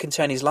anyone can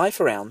turn his life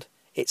around,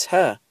 it's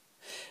her.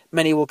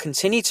 Many will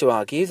continue to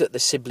argue that the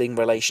sibling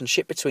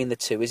relationship between the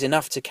two is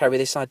enough to carry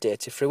this idea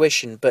to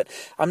fruition, but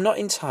I'm not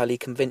entirely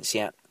convinced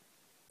yet.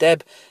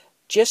 Deb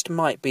just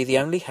might be the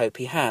only hope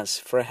he has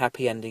for a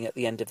happy ending at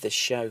the end of this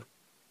show.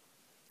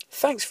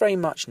 Thanks very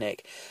much,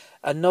 Nick.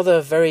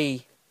 Another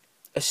very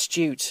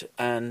astute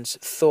and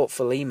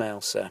thoughtful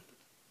email, sir.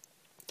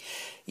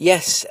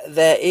 Yes,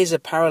 there is a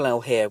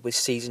parallel here with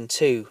Season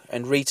 2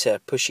 and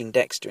Rita pushing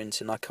Dexter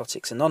into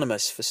Narcotics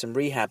Anonymous for some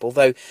rehab,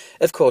 although,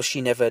 of course,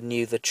 she never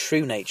knew the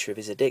true nature of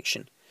his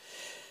addiction.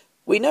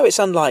 We know it's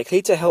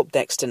unlikely to help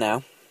Dexter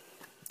now,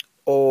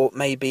 or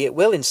maybe it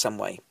will in some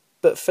way,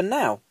 but for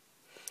now,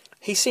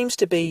 he seems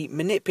to be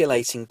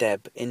manipulating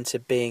Deb into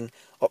being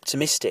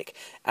optimistic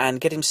and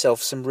get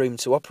himself some room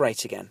to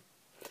operate again.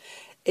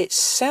 It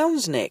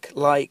sounds, Nick,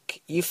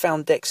 like you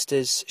found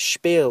Dexter's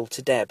spiel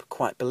to Deb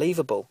quite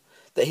believable,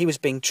 that he was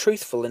being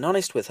truthful and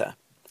honest with her.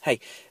 Hey,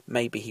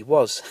 maybe he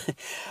was.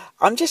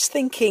 I'm just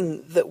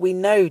thinking that we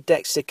know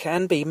Dexter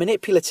can be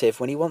manipulative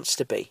when he wants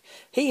to be.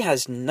 He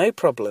has no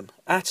problem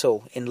at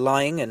all in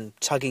lying and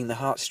tugging the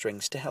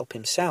heartstrings to help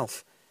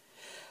himself.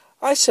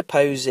 I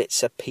suppose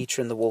it's a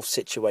Peter and the Wolf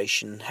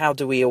situation. How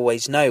do we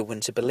always know when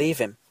to believe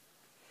him?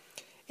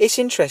 It's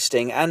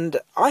interesting, and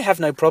I have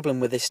no problem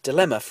with this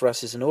dilemma for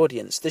us as an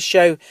audience. The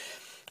show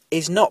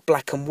is not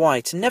black and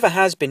white, and never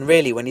has been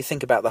really when you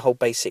think about the whole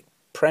basic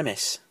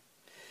premise.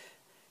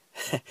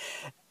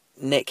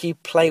 Nick, you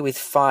play with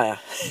fire,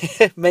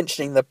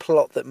 mentioning the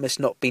plot that must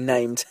not be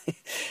named.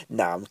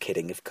 No, I'm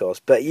kidding, of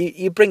course, but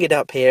you bring it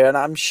up here, and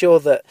I'm sure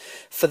that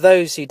for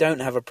those who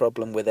don't have a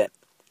problem with it,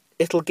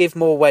 it'll give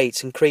more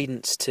weight and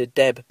credence to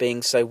Deb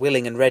being so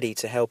willing and ready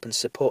to help and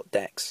support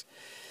Dex.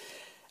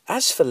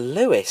 As for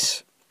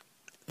Lewis,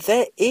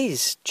 there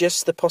is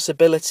just the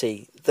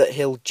possibility that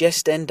he'll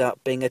just end up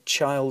being a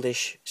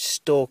childish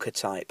stalker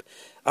type,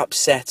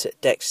 upset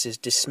at Dexter's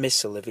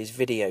dismissal of his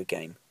video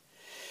game.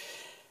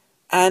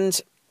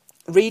 And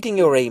reading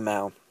your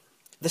email,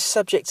 the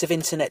subject of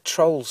internet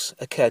trolls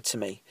occurred to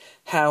me.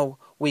 How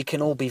we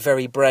can all be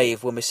very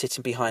brave when we're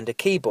sitting behind a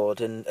keyboard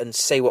and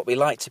say what we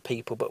like to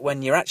people, but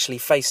when you're actually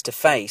face to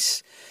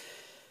face,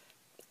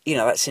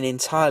 that's an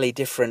entirely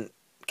different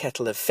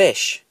kettle of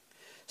fish.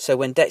 So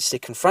when Dexter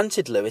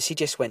confronted Lewis, he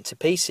just went to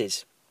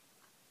pieces.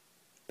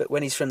 But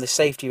when he's from the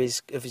safety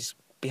of his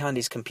behind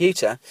his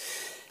computer,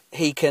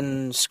 he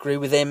can screw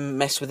with him,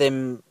 mess with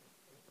him,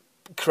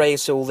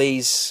 create all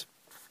these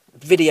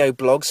video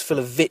blogs full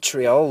of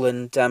vitriol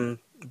and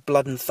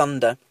blood and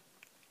thunder.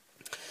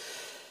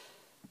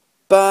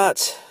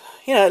 But,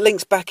 it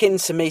links back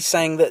into me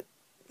saying that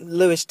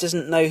Lewis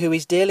doesn't know who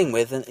he's dealing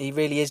with, and he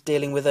really is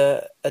dealing with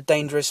a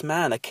dangerous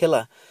man, a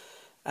killer.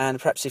 And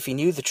perhaps if he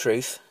knew the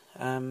truth,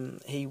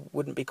 he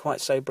wouldn't be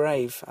quite so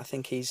brave. I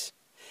think he's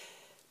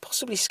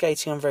possibly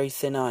skating on very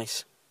thin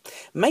ice.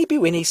 Maybe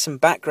we need some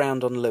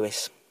background on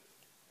Lewis.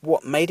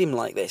 What made him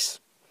like this?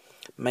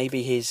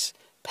 Maybe his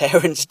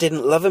parents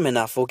didn't love him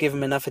enough or give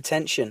him enough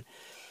attention.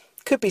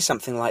 Could be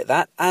something like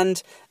that,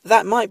 and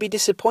that might be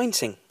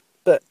disappointing,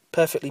 but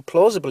perfectly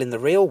plausible in the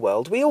real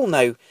world. We all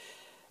know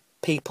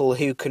people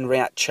who can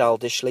react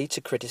childishly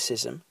to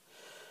criticism.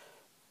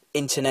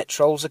 Internet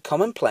trolls are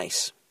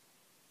commonplace.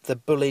 The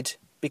bullied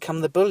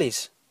become the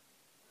bullies.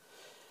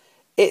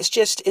 It's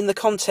just in the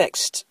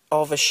context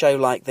of a show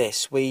like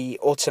this, we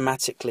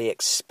automatically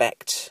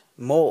expect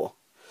more.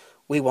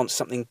 We want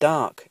something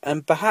dark,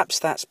 and perhaps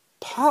that's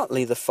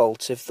partly the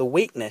fault of the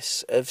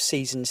weakness of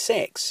Season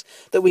 6,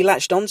 that we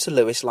latched onto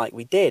Lewis like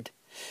we did.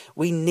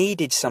 We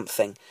needed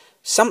something,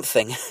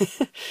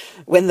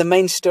 when the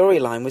main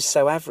storyline was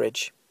so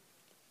average.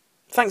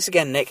 Thanks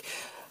again, Nick.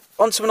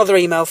 On to another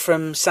email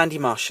from Sandy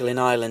Marshall in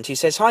Ireland, who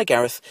says, "Hi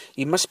Gareth,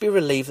 you must be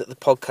relieved that the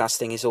podcast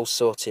thing is all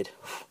sorted."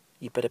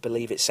 You better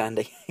believe it,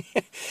 Sandy.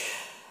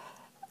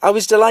 I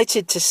was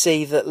delighted to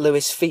see that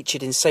Lewis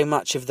featured in so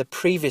much of the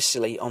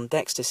previously on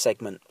Dexter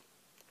segment.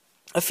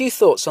 A few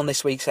thoughts on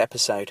this week's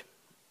episode.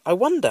 I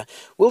wonder,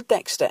 will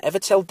Dexter ever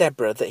tell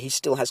Deborah that he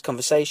still has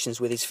conversations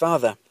with his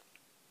father?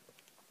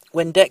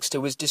 When Dexter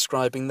was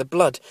describing the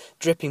blood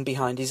dripping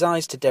behind his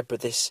eyes to Deborah,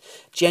 this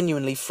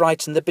genuinely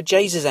frightened the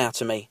bejesus out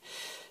of me.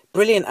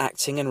 Brilliant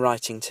acting and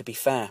writing, to be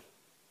fair.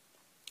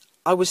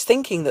 I was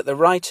thinking that the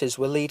writers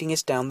were leading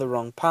us down the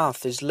wrong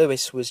path, as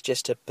Lewis was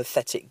just a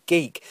pathetic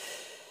geek.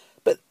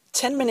 But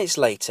 10 minutes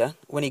later,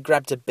 when he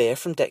grabbed a beer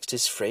from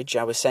Dexter's fridge,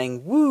 I was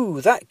saying,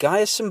 "Woo, that guy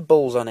has some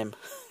balls on him."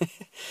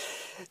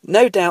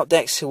 No doubt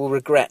Dexter will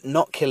regret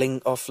not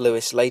killing off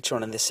Lewis later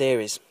on in the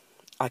series.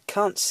 I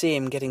can't see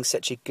him getting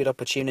such a good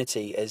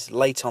opportunity as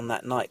late on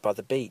that night by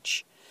the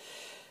beach.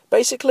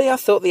 Basically, I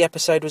thought the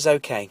episode was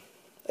okay.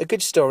 A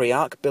good story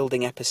arc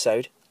building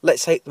episode.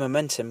 Let's hope the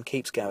momentum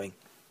keeps going.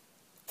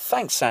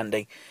 Thanks,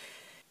 Sandy.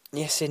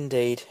 Yes,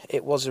 indeed.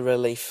 It was a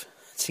relief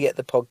to get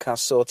the podcast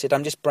sorted.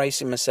 I'm just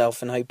bracing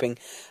myself and hoping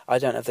I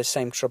don't have the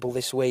same trouble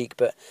this week.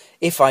 But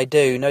if I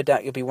do, no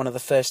doubt you'll be one of the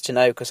first to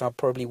know, because I'll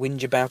probably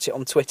whinge about it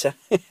on Twitter.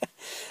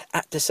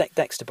 At Dissect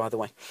Dexter, by the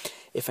way,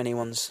 if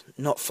anyone's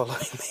not following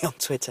me on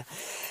Twitter.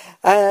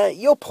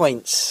 Your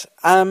points.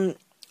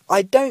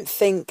 I don't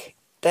think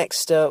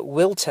Dexter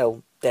will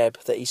tell Deb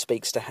that he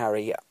speaks to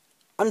Harry.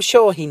 I'm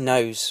sure he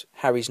knows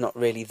Harry's not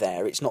really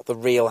there. It's not the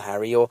real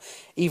Harry, or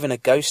even a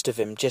ghost of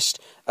him, just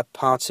a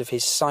part of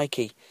his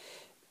psyche.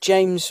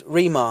 James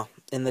Remar,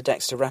 in the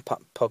Dexter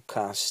Wrap-Up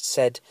podcast,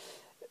 said,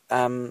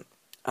 and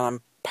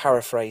I'm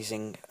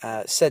paraphrasing,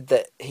 said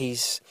that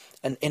he's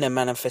an inner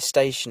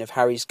manifestation of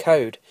Harry's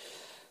code.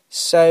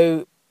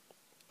 So,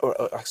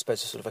 or I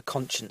suppose a sort of a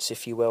conscience,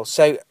 if you will.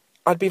 So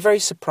I'd be very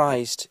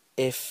surprised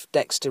if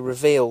Dexter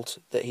revealed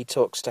that he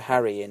talks to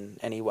Harry in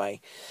any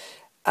way.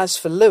 As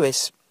for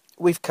Lewis,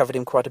 we've covered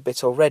him quite a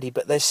bit already,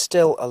 but there's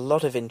still a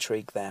lot of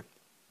intrigue there.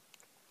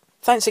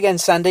 Thanks again,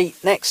 Sandy.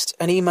 Next,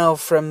 an email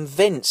from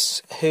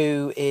Vince,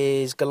 who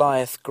is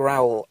Goliath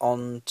Growl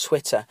on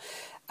Twitter.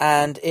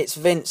 And it's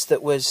Vince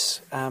that was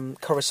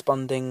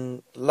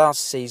corresponding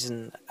last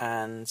season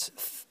and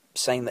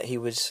saying that he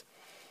was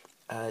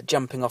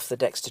jumping off the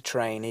Dexter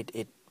train.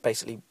 He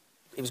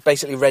was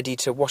basically ready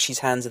to wash his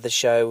hands of the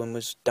show and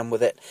was done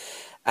with it.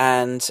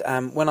 And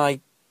when I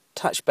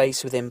touched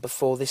base with him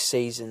before this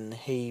season,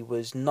 he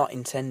was not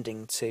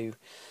intending to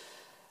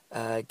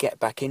get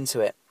back into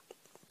it.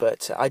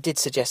 But I did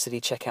suggest that he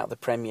check out the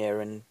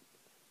premiere and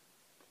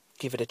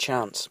give it a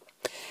chance.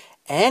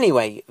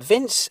 Anyway,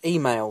 Vince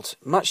emailed,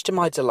 much to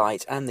my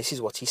delight, and this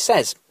is what he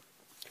says.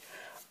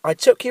 I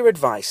took your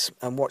advice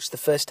and watched the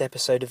first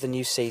episode of the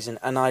new season,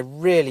 and I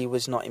really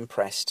was not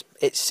impressed.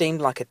 It seemed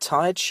like a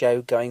tired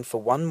show going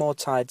for one more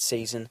tired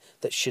season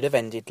that should have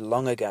ended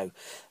long ago.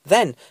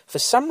 Then, for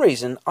some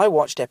reason, I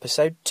watched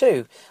episode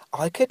 2.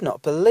 I could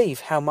not believe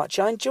how much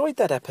I enjoyed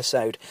that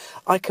episode.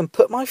 I can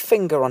put my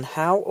finger on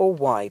how or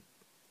why.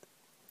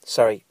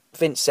 Sorry,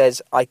 Vince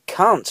says, I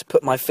can't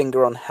put my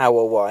finger on how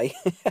or why,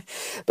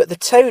 but the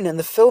tone and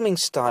the filming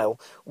style,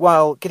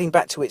 while getting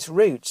back to its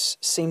roots,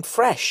 seemed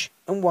fresh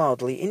and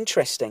wildly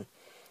interesting.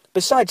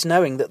 Besides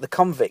knowing that the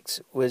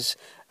convict was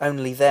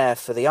only there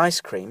for the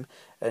ice cream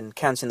and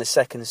counting the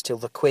seconds till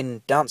the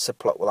Quinn dancer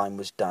plotline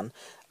was done,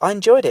 I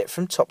enjoyed it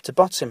from top to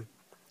bottom.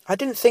 I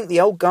didn't think the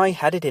old guy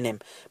had it in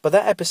him, but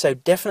that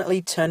episode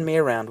definitely turned me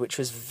around, which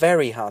was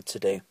very hard to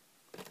do.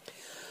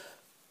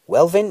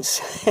 Well,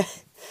 Vince,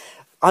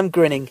 I'm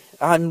grinning.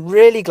 I'm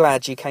really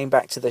glad you came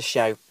back to the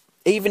show,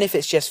 even if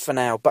it's just for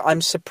now, but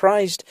I'm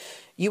surprised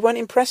you weren't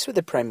impressed with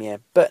the premiere,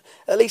 but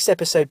at least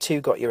episode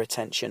 2 got your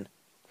attention.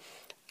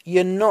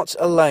 You're not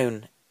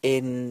alone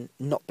in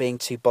not being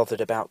too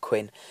bothered about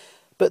Quinn,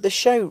 but the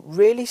show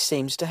really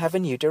seems to have a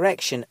new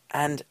direction,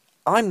 and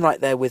I'm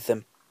right there with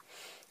them.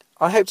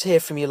 I hope to hear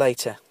from you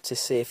later to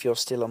see if you're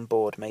still on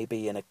board,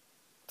 maybe in a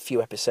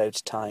few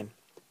episodes' time.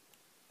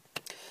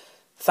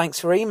 Thanks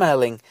for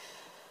emailing.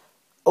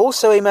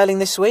 Also emailing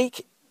this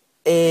week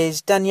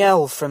is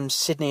Danielle from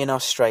Sydney in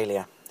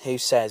Australia, who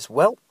says,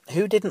 well,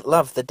 who didn't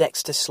love the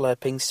Dexter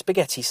slurping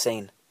spaghetti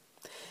scene?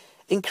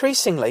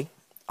 Increasingly,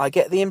 I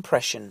get the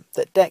impression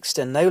that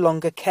Dexter no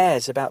longer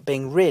cares about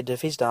being rid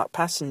of his dark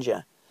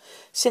passenger.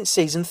 Since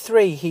season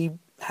 3, he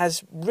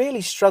has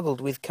really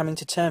struggled with coming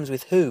to terms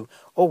with who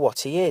or what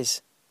he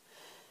is.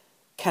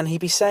 Can he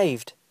be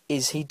saved?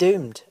 Is he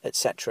doomed?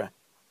 Etc.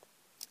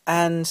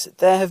 And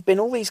there have been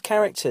all these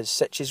characters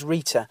such as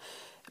Rita,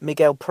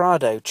 Miguel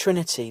Prado,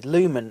 Trinity,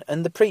 Lumen,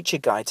 and the Preacher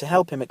Guy to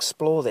help him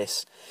explore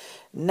this.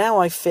 Now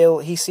I feel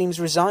he seems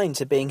resigned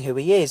to being who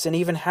he is, and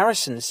even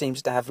Harrison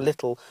seems to have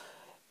little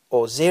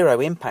or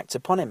zero impact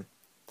upon him.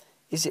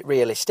 Is it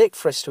realistic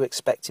for us to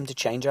expect him to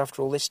change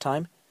after all this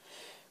time?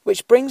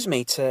 Which brings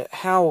me to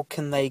how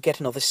can they get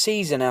another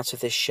season out of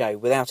this show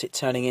without it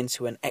turning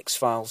into an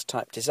X-Files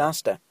type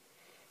disaster?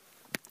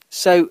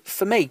 So,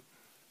 for me,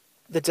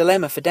 the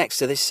dilemma for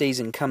Dexter this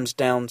season comes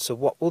down to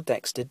what will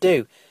Dexter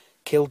do?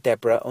 Kill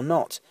Deborah or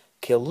not?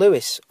 Kill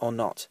Lewis or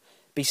not?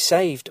 Be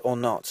saved or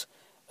not?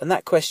 And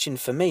that question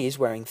for me is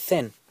wearing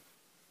thin.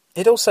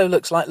 It also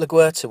looks like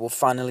LaGuerta will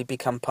finally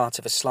become part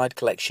of a slide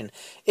collection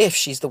if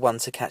she's the one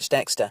to catch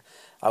Dexter.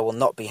 I will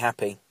not be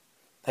happy.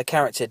 Her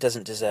character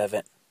doesn't deserve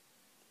it.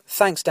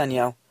 Thanks,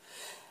 Danielle.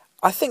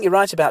 I think you're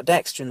right about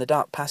Dexter in The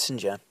Dark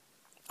Passenger.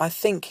 I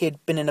think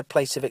he'd been in a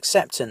place of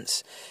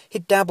acceptance.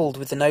 He'd dabbled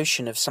with the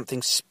notion of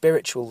something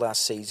spiritual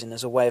last season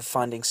as a way of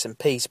finding some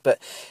peace, but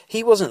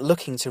he wasn't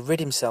looking to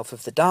rid himself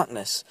of the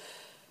darkness.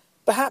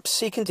 Perhaps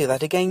he can do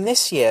that again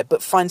this year,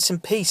 but find some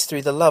peace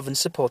through the love and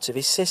support of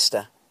his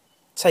sister.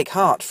 Take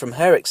heart from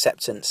her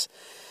acceptance.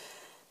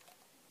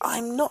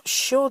 I'm not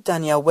sure,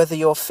 Danielle, whether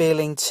you're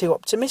feeling too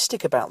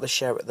optimistic about the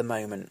show at the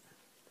moment.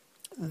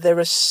 There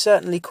are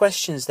certainly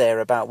questions there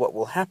about what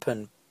will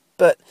happen,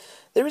 but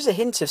there is a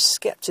hint of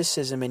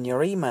scepticism in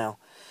your email.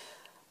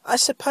 I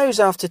suppose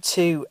after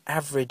 2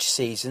 average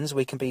seasons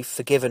we can be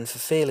forgiven for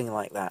feeling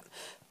like that.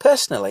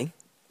 Personally,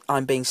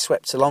 I'm being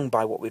swept along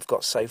by what we've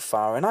got so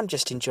far, and I'm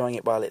just enjoying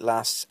it while it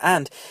lasts,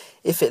 and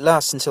if it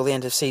lasts until the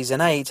end of season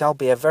 8, I'll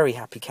be a very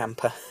happy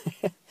camper.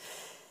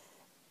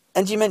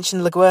 And you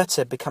mentioned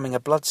LaGuerta becoming a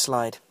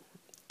bloodslide.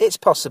 It's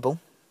possible,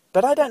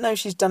 but I don't know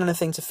she's done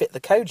anything to fit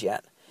the code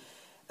yet,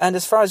 and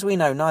as far as we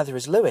know, neither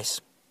has Lewis.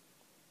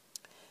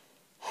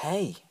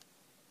 Hey,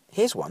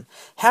 here's one.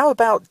 How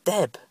about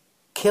Deb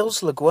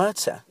kills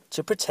LaGuerta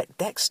to protect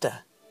Dexter?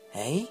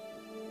 Eh?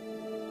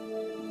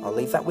 I'll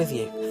leave that with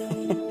you.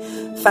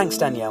 Thanks,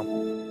 Danielle.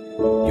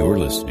 You're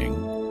listening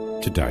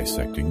to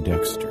Dissecting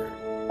Dexter.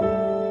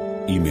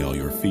 Email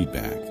your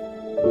feedback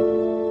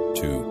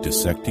to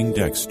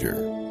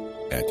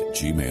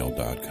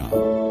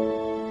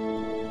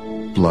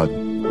dissectingdexter@gmail.com. Blood.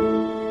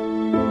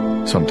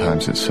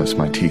 Sometimes it sets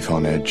my teeth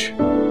on edge.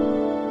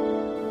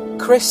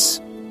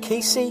 Chris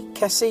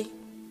Kesey?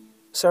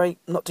 Sorry,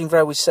 not doing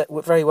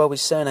very well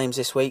with surnames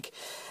this week.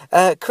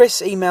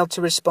 Chris emailed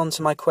to respond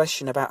to my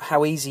question about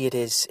how easy it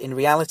is in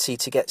reality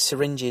to get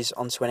syringes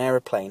onto an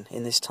aeroplane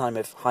in this time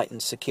of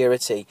heightened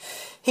security.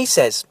 He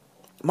says,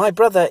 "My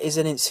brother is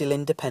an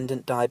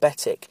insulin-dependent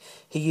diabetic.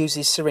 He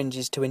uses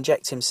syringes to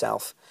inject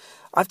himself.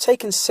 I've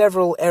taken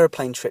several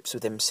aeroplane trips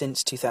with him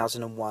since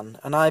 2001,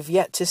 and I've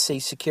yet to see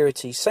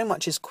security so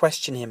much as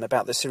question him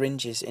about the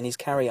syringes in his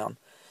carry-on.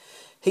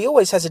 He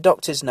always has a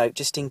doctor's note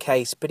just in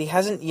case, but he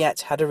hasn't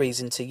yet had a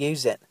reason to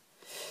use it.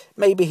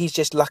 Maybe he's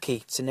just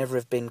lucky to never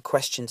have been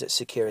questioned at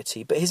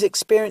security, but his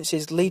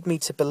experiences lead me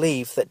to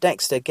believe that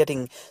Dexter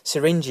getting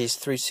syringes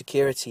through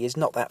security is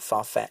not that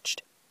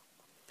far-fetched.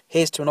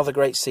 Here's to another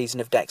great season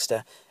of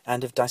Dexter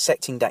and of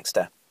Dissecting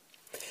Dexter."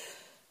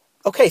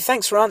 Okay,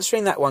 thanks for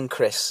answering that one,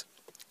 Chris.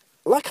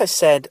 Like I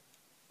said,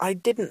 I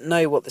didn't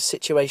know what the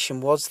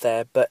situation was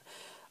there, but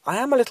I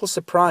am a little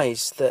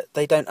surprised that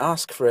they don't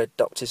ask for a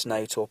doctor's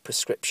note or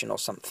prescription or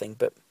something,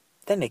 but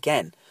then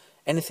again,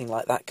 anything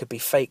like that could be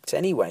faked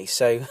anyway,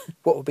 so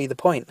what would be the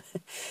point?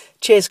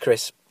 Cheers,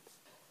 Chris.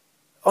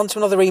 On to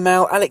another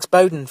email. Alex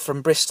Bowden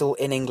from Bristol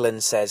in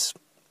England says,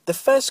 "The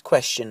first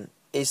question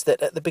is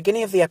that at the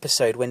beginning of the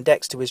episode when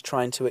Dexter was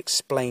trying to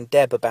explain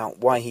Deb about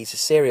why he's a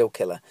serial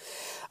killer,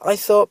 I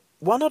thought,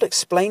 why not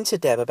explain to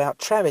Deb about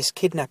Travis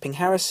kidnapping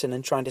Harrison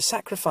and trying to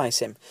sacrifice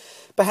him?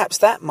 Perhaps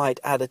that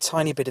might add a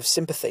tiny bit of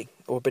sympathy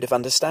or a bit of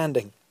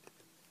understanding.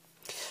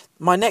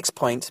 My next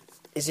point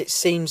is it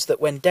seems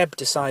that when Deb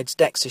decides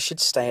Dexter should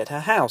stay at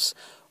her house,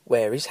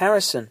 where is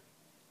Harrison?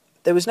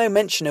 There was no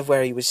mention of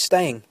where he was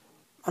staying.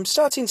 I'm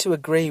starting to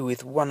agree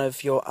with one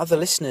of your other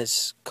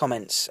listeners'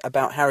 comments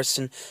about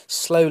Harrison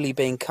slowly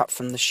being cut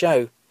from the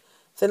show.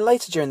 Then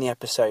later during the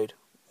episode,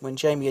 when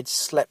Jamie had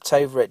slept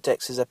over at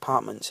Dexter's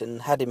apartment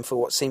and had him for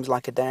what seems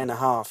like a day and a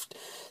half,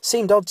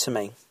 seemed odd to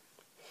me.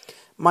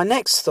 My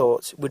next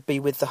thought would be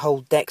with the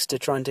whole Dexter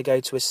trying to go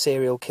to a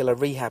serial killer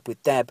rehab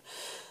with Deb.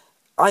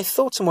 I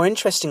thought a more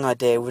interesting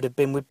idea would have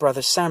been with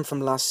Brother Sam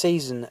from last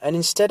season, and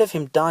instead of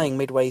him dying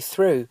midway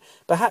through,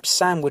 perhaps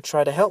Sam would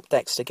try to help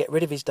Dexter get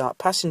rid of his dark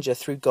passenger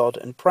through God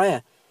and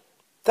prayer.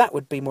 That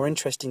would be more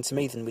interesting to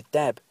me than with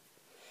Deb.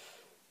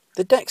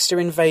 The Dexter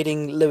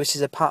invading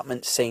Lewis's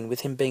apartment scene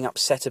with him being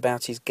upset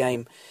about his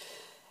game,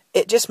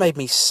 it just made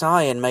me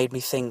sigh and made me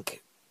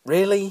think,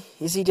 really?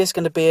 Is he just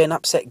going to be an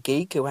upset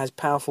geek who has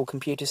powerful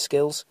computer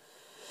skills?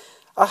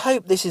 I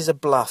hope this is a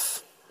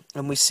bluff,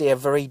 and we see a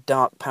very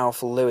dark,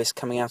 powerful Lewis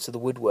coming out of the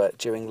woodwork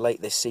during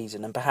late this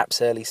season and perhaps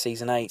early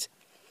season 8.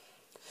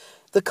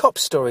 The cop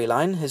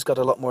storyline has got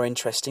a lot more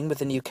interesting with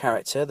the new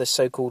character, the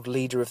so-called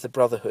leader of the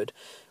Brotherhood,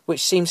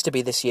 which seems to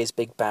be this year's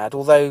big bad,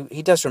 although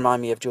he does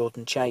remind me of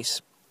Jordan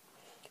Chase.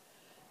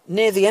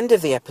 Near the end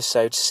of the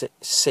episode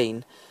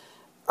scene,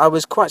 I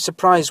was quite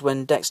surprised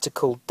when Dexter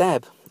called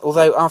Deb,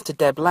 although after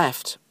Deb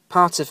left,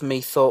 part of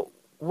me thought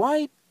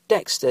why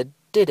Dexter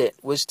did it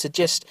was to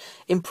just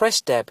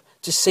impress Deb,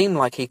 to seem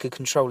like he could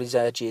control his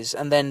urges,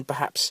 and then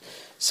perhaps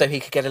so he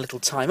could get a little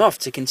time off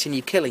to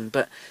continue killing,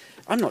 but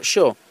I'm not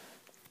sure.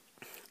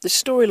 The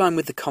storyline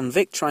with the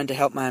convict trying to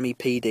help Miami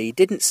PD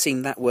didn't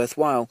seem that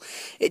worthwhile.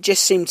 It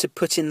just seemed to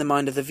put in the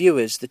mind of the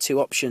viewers the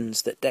two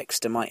options that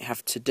Dexter might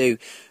have to do,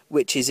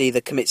 which is either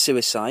commit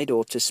suicide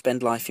or to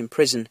spend life in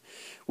prison,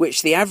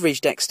 which the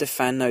average Dexter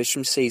fan knows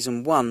from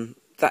Season 1.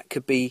 That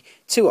could be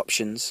two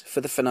options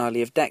for the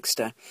finale of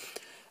Dexter.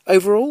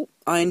 Overall,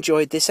 I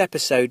enjoyed this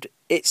episode.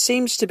 It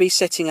seems to be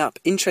setting up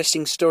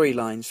interesting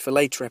storylines for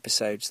later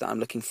episodes that I'm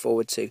looking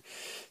forward to.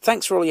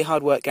 Thanks for all your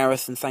hard work,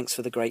 Gareth, and thanks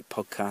for the great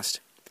podcast.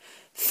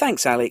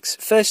 Thanks, Alex.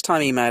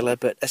 First-time emailer,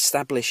 but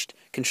established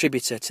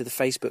contributor to the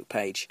Facebook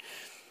page.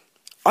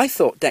 I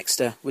thought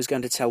Dexter was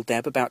going to tell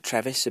Deb about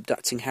Travis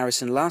abducting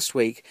Harrison last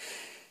week.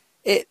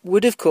 It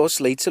would, of course,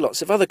 lead to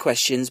lots of other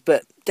questions,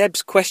 but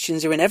Deb's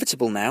questions are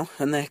inevitable now,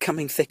 and they're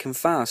coming thick and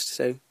fast,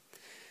 so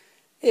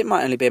it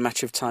might only be a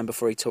matter of time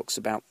before he talks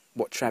about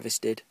what Travis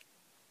did.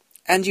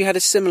 And you had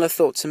a similar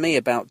thought to me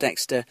about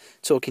Dexter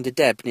talking to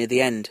Deb near the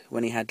end,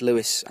 when he had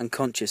Lewis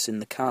unconscious in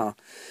the car.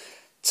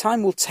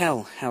 Time will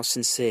tell how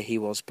sincere he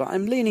was, but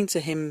I'm leaning to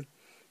him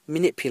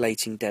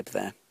manipulating Deb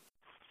there.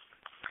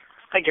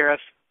 Hi, Gareth.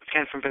 It's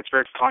Ken from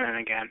Pittsburgh calling in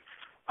again.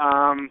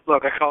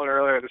 Look, I called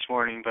earlier this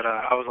morning, but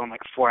I was on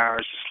like 4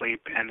 hours of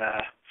sleep, and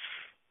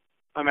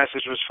my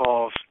message was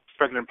full of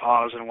pregnant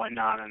pause and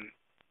whatnot, and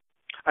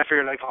I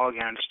figured I'd call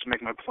again just to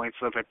make my points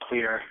a little bit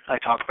clearer. I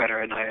talk better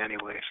at night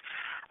anyways.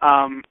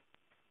 I'm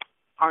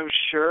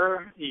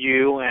sure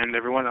you and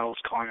everyone else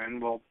calling in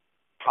will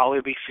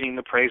probably be singing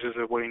the praises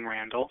of William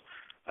Randall,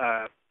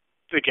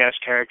 the guest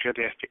character,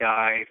 the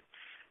FBI,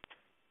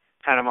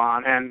 had him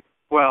on, and,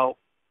 well,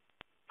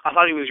 I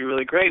thought he was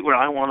really great. What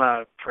I want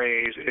to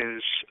praise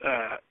is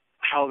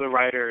how the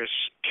writers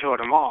killed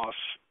him off,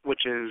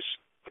 which is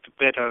with a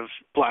bit of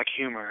black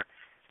humor.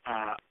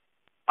 I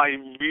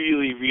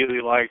really,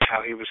 really liked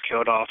how he was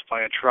killed off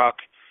by a truck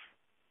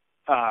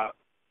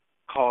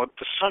called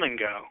the Sun and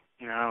Go,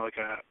 like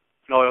an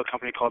oil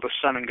company called the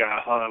Sun and Go.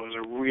 I thought that was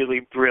a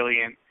really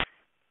brilliant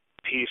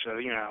piece of,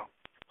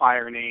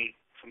 irony,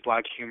 some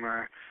black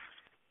humor.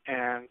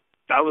 And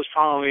that was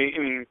probably,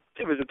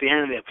 it was at the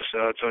end of the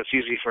episode, so it's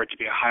easy for it to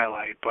be a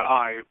highlight, but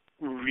I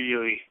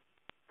really,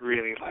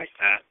 really liked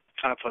that.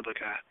 Kind of put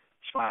like a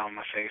smile on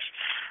my face.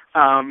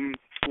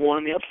 One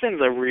of the other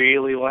things I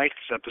really liked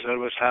this episode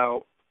was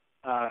how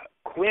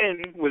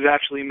Quinn was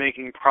actually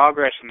making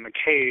progress in the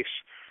case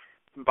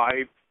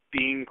by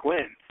being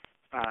Quinn.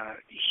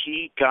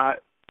 He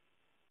got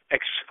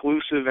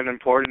exclusive and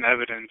important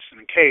evidence in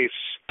the case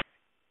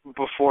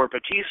before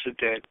Batista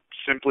did,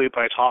 simply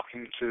by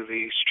talking to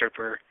the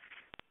stripper,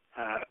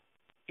 at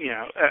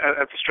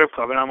the strip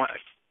club. And I'm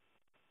like,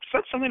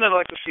 that's something I'd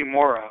like to see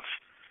more of.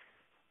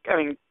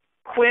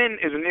 Quinn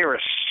is an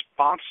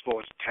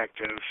irresponsible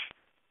detective,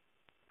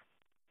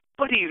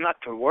 but he's not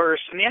the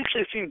worst, and he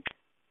actually seemed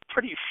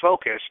pretty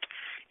focused.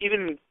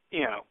 Even,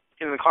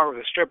 in the car with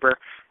the stripper,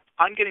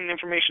 I'm getting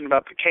information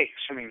about the case.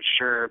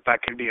 Sure,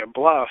 that could be a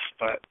bluff,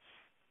 but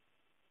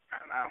I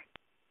don't know.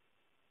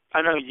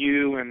 I know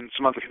you and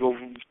some other people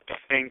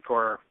think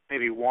or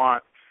maybe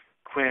want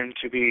Quinn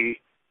to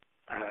be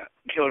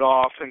killed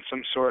off in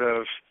some sort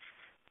of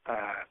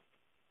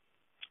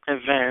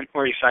event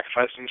where he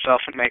sacrifices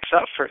himself and makes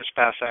up for his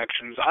past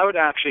actions. I would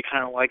actually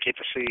kind of like it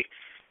to see,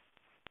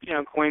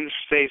 Quinn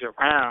stays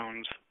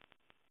around,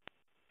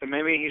 but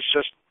maybe he's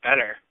just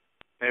better.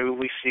 Maybe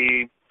we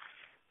see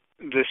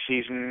this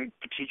season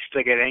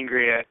Batista get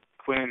angry at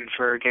Quinn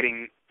for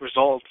getting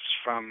results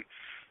from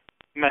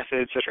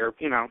methods that are,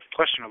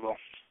 questionable.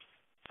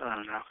 I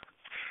don't know.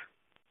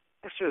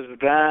 This is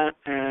that,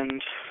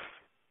 and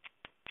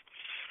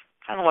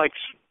kind of like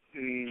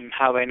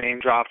how they name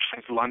dropped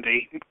Frank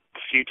Lundy a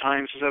few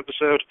times this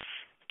episode.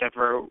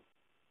 Never,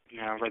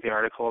 read the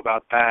article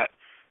about that.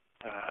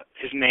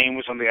 His name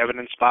was on the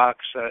evidence box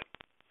that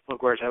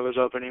LaGuardia was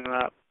opening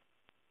up.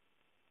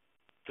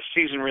 The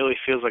season really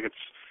feels like it's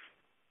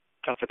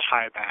got the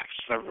tiebacks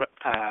to the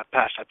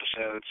past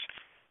episodes.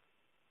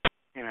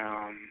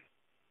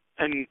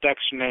 And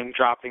Dexter name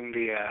dropping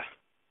the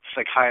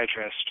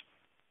psychiatrist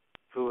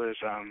who was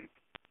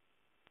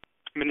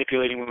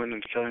manipulating women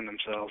into killing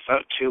themselves.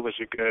 That too was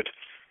a good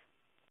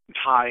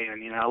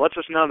tie-in. Lets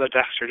us know that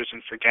Dexter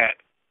doesn't forget.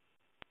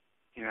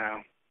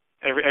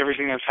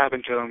 Everything that's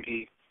happened to him,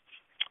 he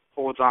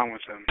holds on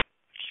with him.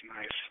 It's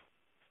nice.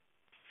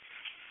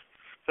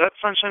 So that's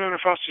Sunshine on a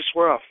Frosty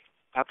Swirl.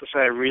 I have to say,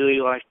 I really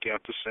liked the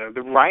episode.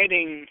 The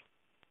writing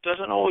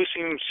doesn't always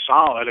seem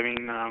solid.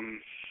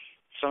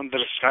 Some of the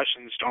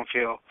discussions don't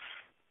feel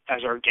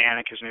as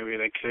organic as maybe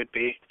they could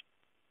be.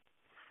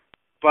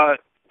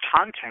 But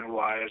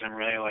content-wise, I'm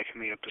really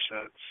liking the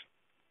episodes.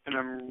 And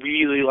I'm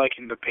really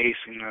liking the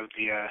pacing of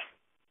the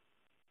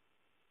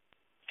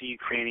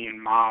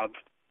Ukrainian mob.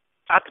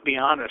 I have to be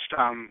honest,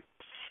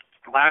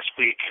 last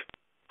week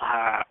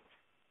I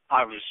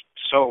was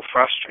so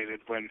frustrated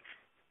when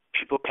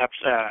people kept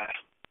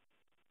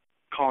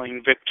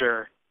calling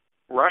Victor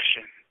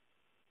Russian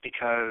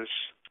because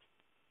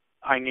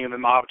I knew the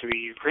mob to be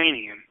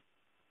Ukrainian.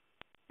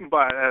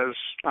 But as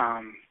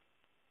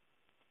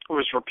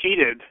was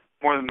repeated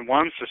more than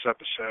once this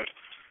episode,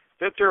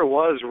 Victor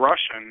was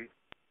Russian,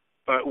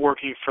 but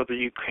working for the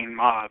Ukraine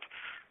mob.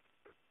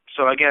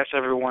 So I guess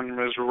everyone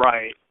was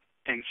right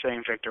in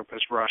saying Victor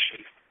was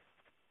Russian.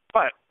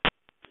 But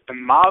the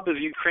mob is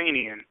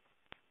Ukrainian,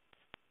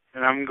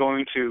 and I'm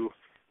going to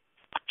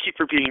keep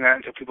repeating that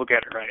until people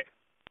get it right.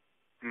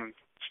 I'm a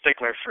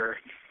stickler for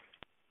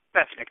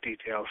ethnic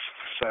details.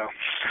 So,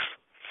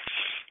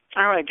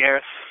 all right,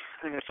 Gareth.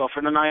 I think that's all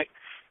for tonight.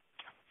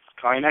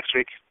 Call you next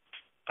week.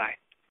 Bye.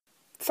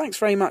 Thanks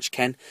very much,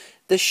 Ken.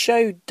 The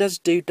show does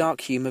do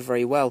dark humour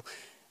very well.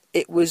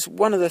 It was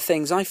one of the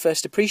things I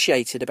first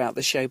appreciated about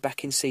the show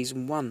back in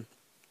Season 1.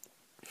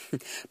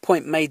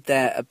 Point made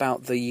there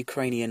about the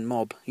Ukrainian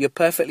mob. You're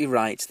perfectly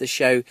right. The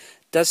show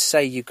does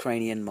say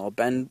Ukrainian mob,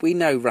 and we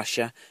know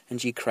Russia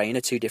and Ukraine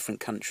are two different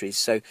countries,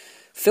 so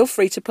feel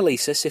free to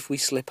police us if we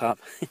slip up.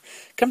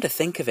 Come to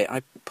think of it,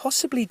 I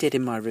possibly did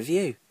in my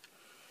review.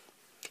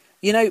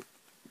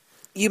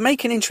 You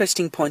make an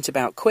interesting point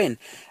about Quinn.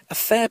 A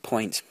fair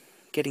point.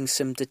 Getting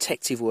some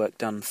detective work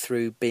done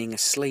through being a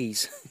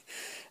sleaze.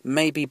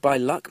 Maybe by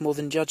luck more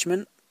than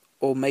judgment,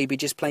 or maybe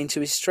just playing to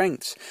his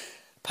strengths.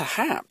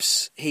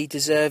 Perhaps he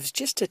deserves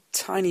just a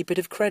tiny bit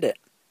of credit.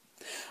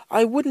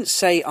 I wouldn't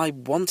say I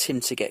want him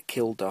to get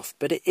killed off,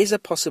 but it is a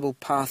possible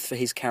path for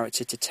his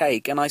character to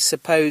take, and I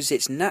suppose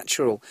it's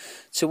natural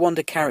to want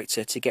a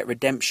character to get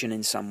redemption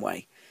in some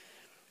way.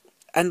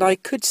 And I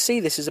could see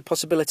this as a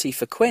possibility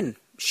for Quinn,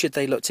 should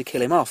they look to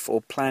kill him off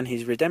or plan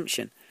his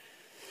redemption.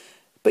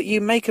 But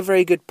you make a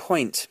very good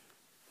point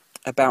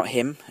about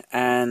him,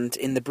 and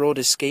in the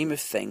broader scheme of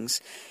things,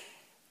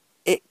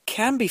 it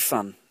can be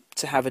fun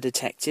to have a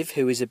detective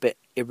who is a bit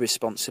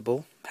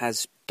irresponsible,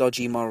 has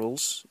dodgy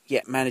morals,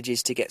 yet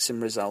manages to get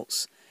some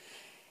results.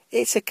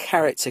 It's a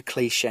character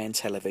cliché in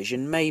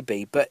television,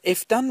 maybe, but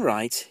if done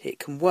right, it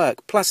can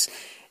work. Plus,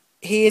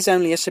 he is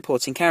only a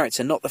supporting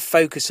character, not the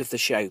focus of the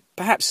show.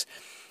 Perhaps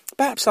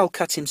I'll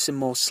cut him some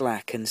more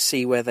slack and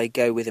see where they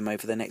go with him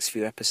over the next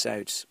few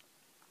episodes.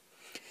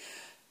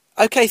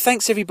 Okay,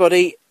 thanks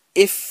everybody.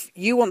 If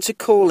you want to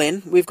call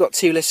in, we've got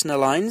 2 listener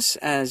lines,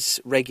 as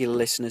regular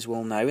listeners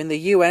will know. In the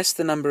US,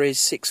 the number is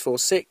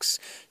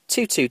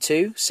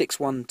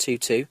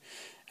 646-222-6122,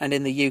 and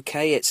in the UK,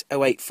 it's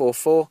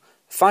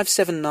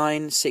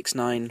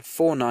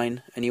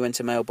 0844-579-6949, and you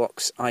enter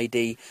mailbox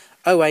ID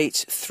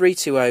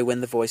 08320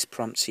 when the voice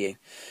prompts you.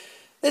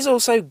 There's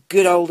also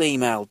good old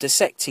email,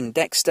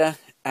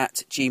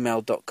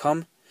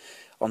 dissectingdexter@gmail.com.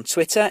 On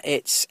Twitter,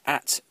 it's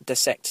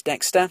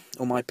 @dissectdexter,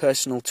 or my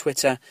personal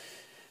Twitter,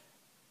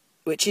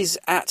 which is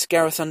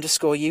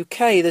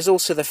 @Gareth_UK. There's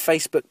also the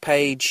Facebook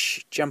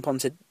page. Jump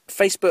onto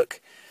Facebook,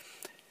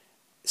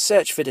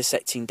 search for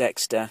Dissecting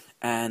Dexter,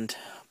 and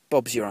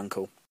Bob's your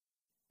uncle.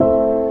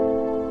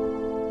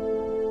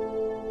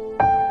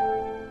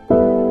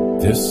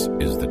 This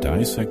is the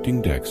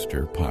Dissecting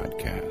Dexter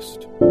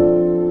podcast.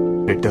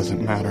 It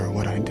doesn't matter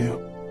what I do.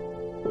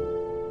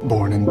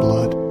 Born in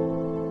blood.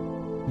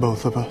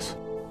 Both of us.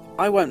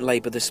 I won't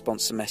labour the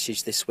sponsor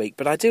message this week,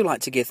 but I do like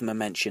to give them a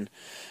mention.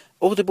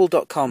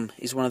 Audible.com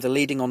is one of the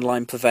leading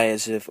online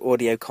purveyors of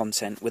audio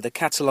content, with a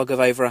catalogue of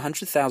over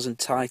 100,000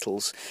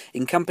 titles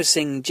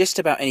encompassing just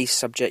about any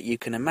subject you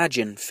can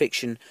imagine,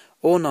 fiction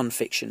or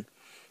non-fiction.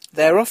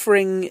 They're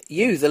offering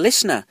you, the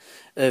listener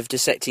of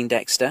Dissecting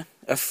Dexter,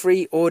 a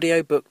free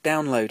audiobook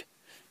download.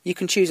 You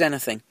can choose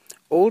anything.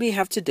 All you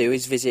have to do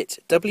is visit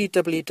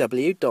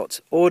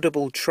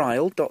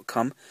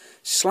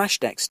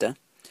www.audibletrial.com/Dexter.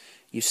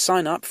 You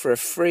sign up for a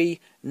free,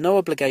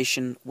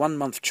 no-obligation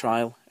 1-month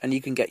trial, and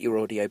you can get your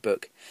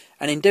audiobook.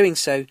 And in doing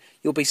so,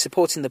 you'll be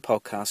supporting the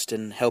podcast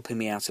and helping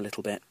me out a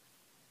little bit.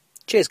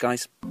 Cheers,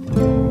 guys.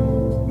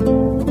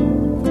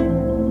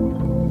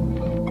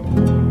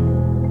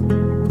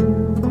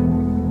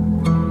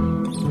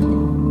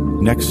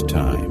 Next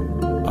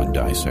time on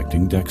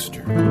Dissecting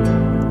Dexter.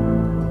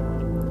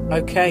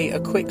 Okay, a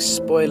quick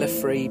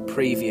spoiler-free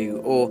preview,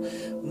 or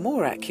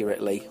more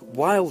accurately,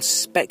 wild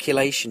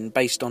speculation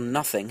based on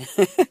nothing.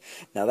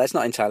 No, that's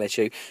not entirely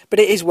true,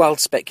 but it is wild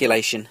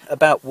speculation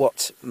about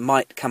what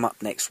might come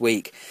up next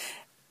week.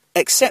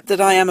 Except that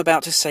I am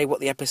about to say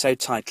what the episode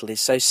title is,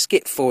 so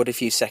skip forward a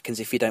few seconds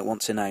if you don't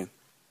want to know.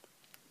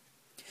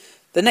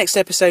 The next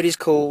episode is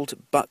called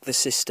Buck the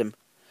System.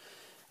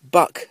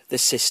 Buck the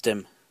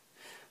System.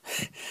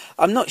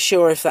 I'm not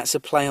sure if that's a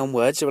play on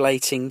words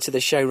relating to the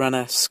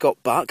showrunner Scott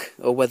Buck,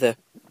 or whether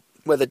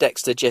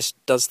Dexter just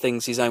does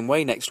things his own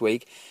way next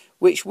week,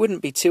 which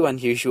wouldn't be too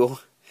unusual.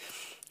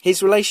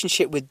 His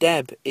relationship with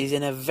Deb is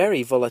in a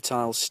very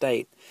volatile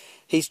state.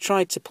 He's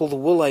tried to pull the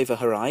wool over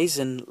her eyes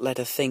and let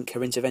her think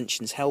her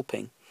intervention's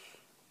helping.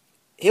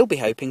 He'll be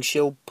hoping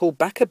she'll pull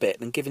back a bit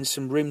and give him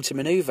some room to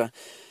manoeuvre,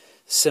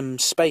 some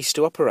space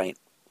to operate.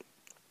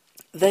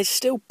 There's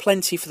still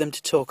plenty for them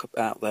to talk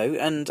about, though,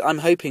 and I'm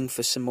hoping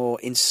for some more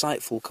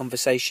insightful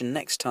conversation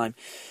next time.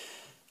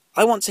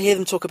 I want to hear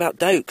them talk about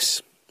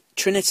Dokes,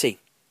 Trinity,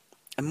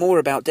 and more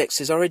about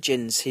Dexter's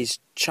origins, his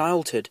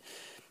childhood,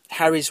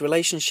 Harry's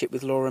relationship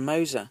with Laura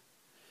Moser.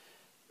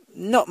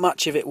 Not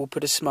much of it will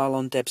put a smile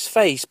on Deb's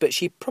face, but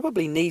she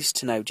probably needs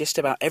to know just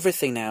about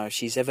everything now if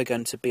she's ever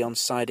going to be on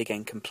side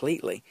again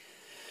completely.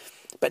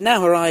 But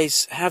now her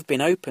eyes have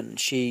been opened,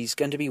 she's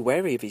going to be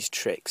wary of his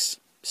tricks.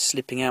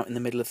 Slipping out in the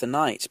middle of the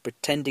night,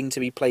 pretending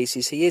to be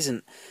places he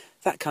isn't,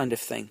 that kind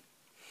of thing.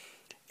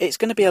 It's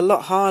going to be a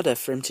lot harder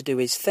for him to do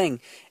his thing,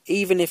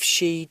 even if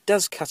she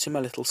does cut him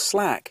a little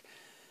slack.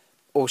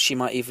 Or she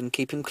might even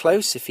keep him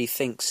close if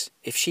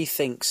she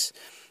thinks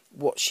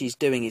what she's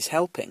doing is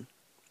helping.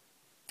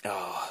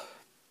 Oh,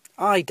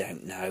 I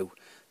don't know.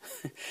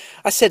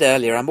 I said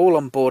earlier I'm all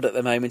on board at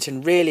the moment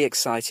and really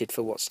excited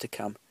for what's to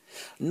come.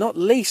 Not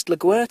least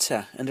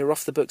LaGuerta and her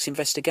off-the-books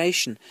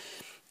investigation.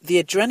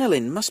 The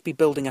adrenaline must be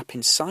building up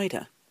inside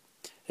her,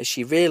 as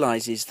she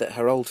realises that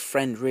her old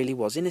friend really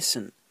was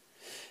innocent.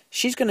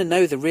 She's going to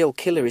know the real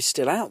killer is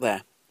still out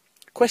there.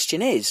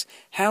 Question is,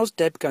 how's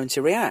Deb going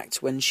to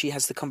react when she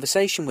has the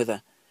conversation with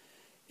her?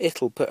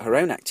 It'll put her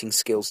own acting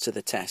skills to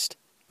the test.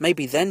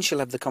 Maybe then she'll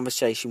have the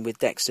conversation with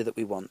Dexter that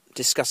we want,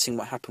 discussing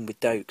what happened with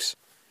Dokes.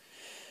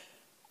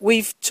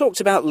 We've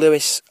talked about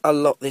Lewis a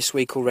lot this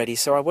week already,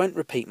 so I won't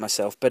repeat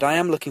myself, but I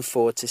am looking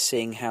forward to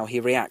seeing how he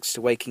reacts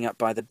to waking up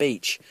by the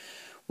beach.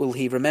 Will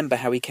he remember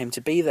how he came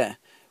to be there?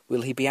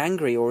 Will he be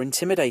angry or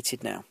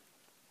intimidated now?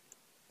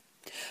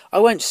 I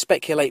won't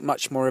speculate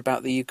much more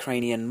about the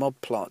Ukrainian mob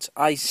plot.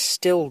 I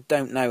still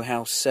don't know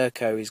how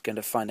Serco is going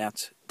to find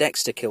out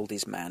Dexter killed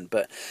his man,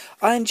 but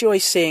I enjoy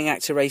seeing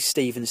actor Ray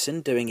Stevenson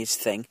doing his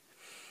thing.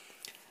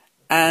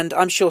 And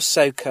I'm sure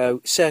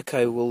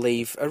Serco will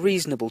leave a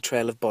reasonable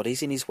trail of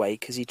bodies in his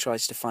wake as he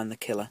tries to find the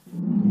killer.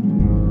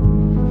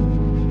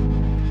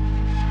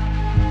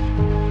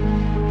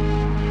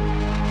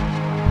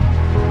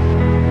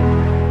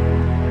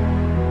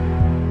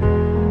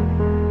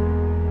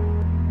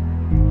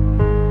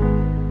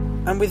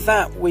 And with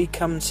that, we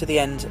come to the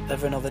end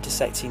of another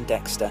Dissecting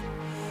Dexter.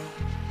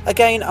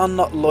 Again, I'll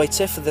not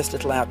loiter for this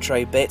little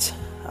outro bit.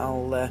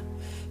 I'll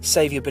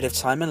save you a bit of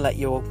time and let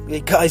you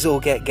guys all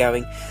get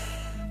going.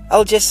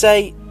 I'll just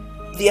say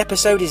the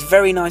episode is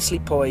very nicely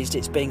poised.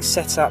 It's being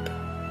set up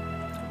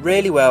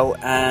really well,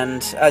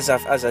 and as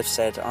I've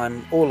said,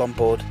 I'm all on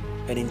board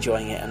and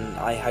enjoying it, and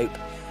I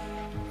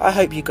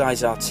hope you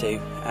guys are too.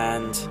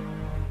 And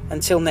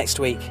until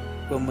next week,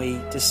 when we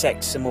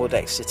dissect some more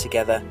Dexter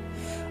together,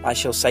 I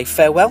shall say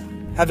farewell,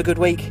 have a good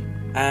week,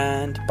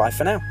 and bye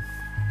for now.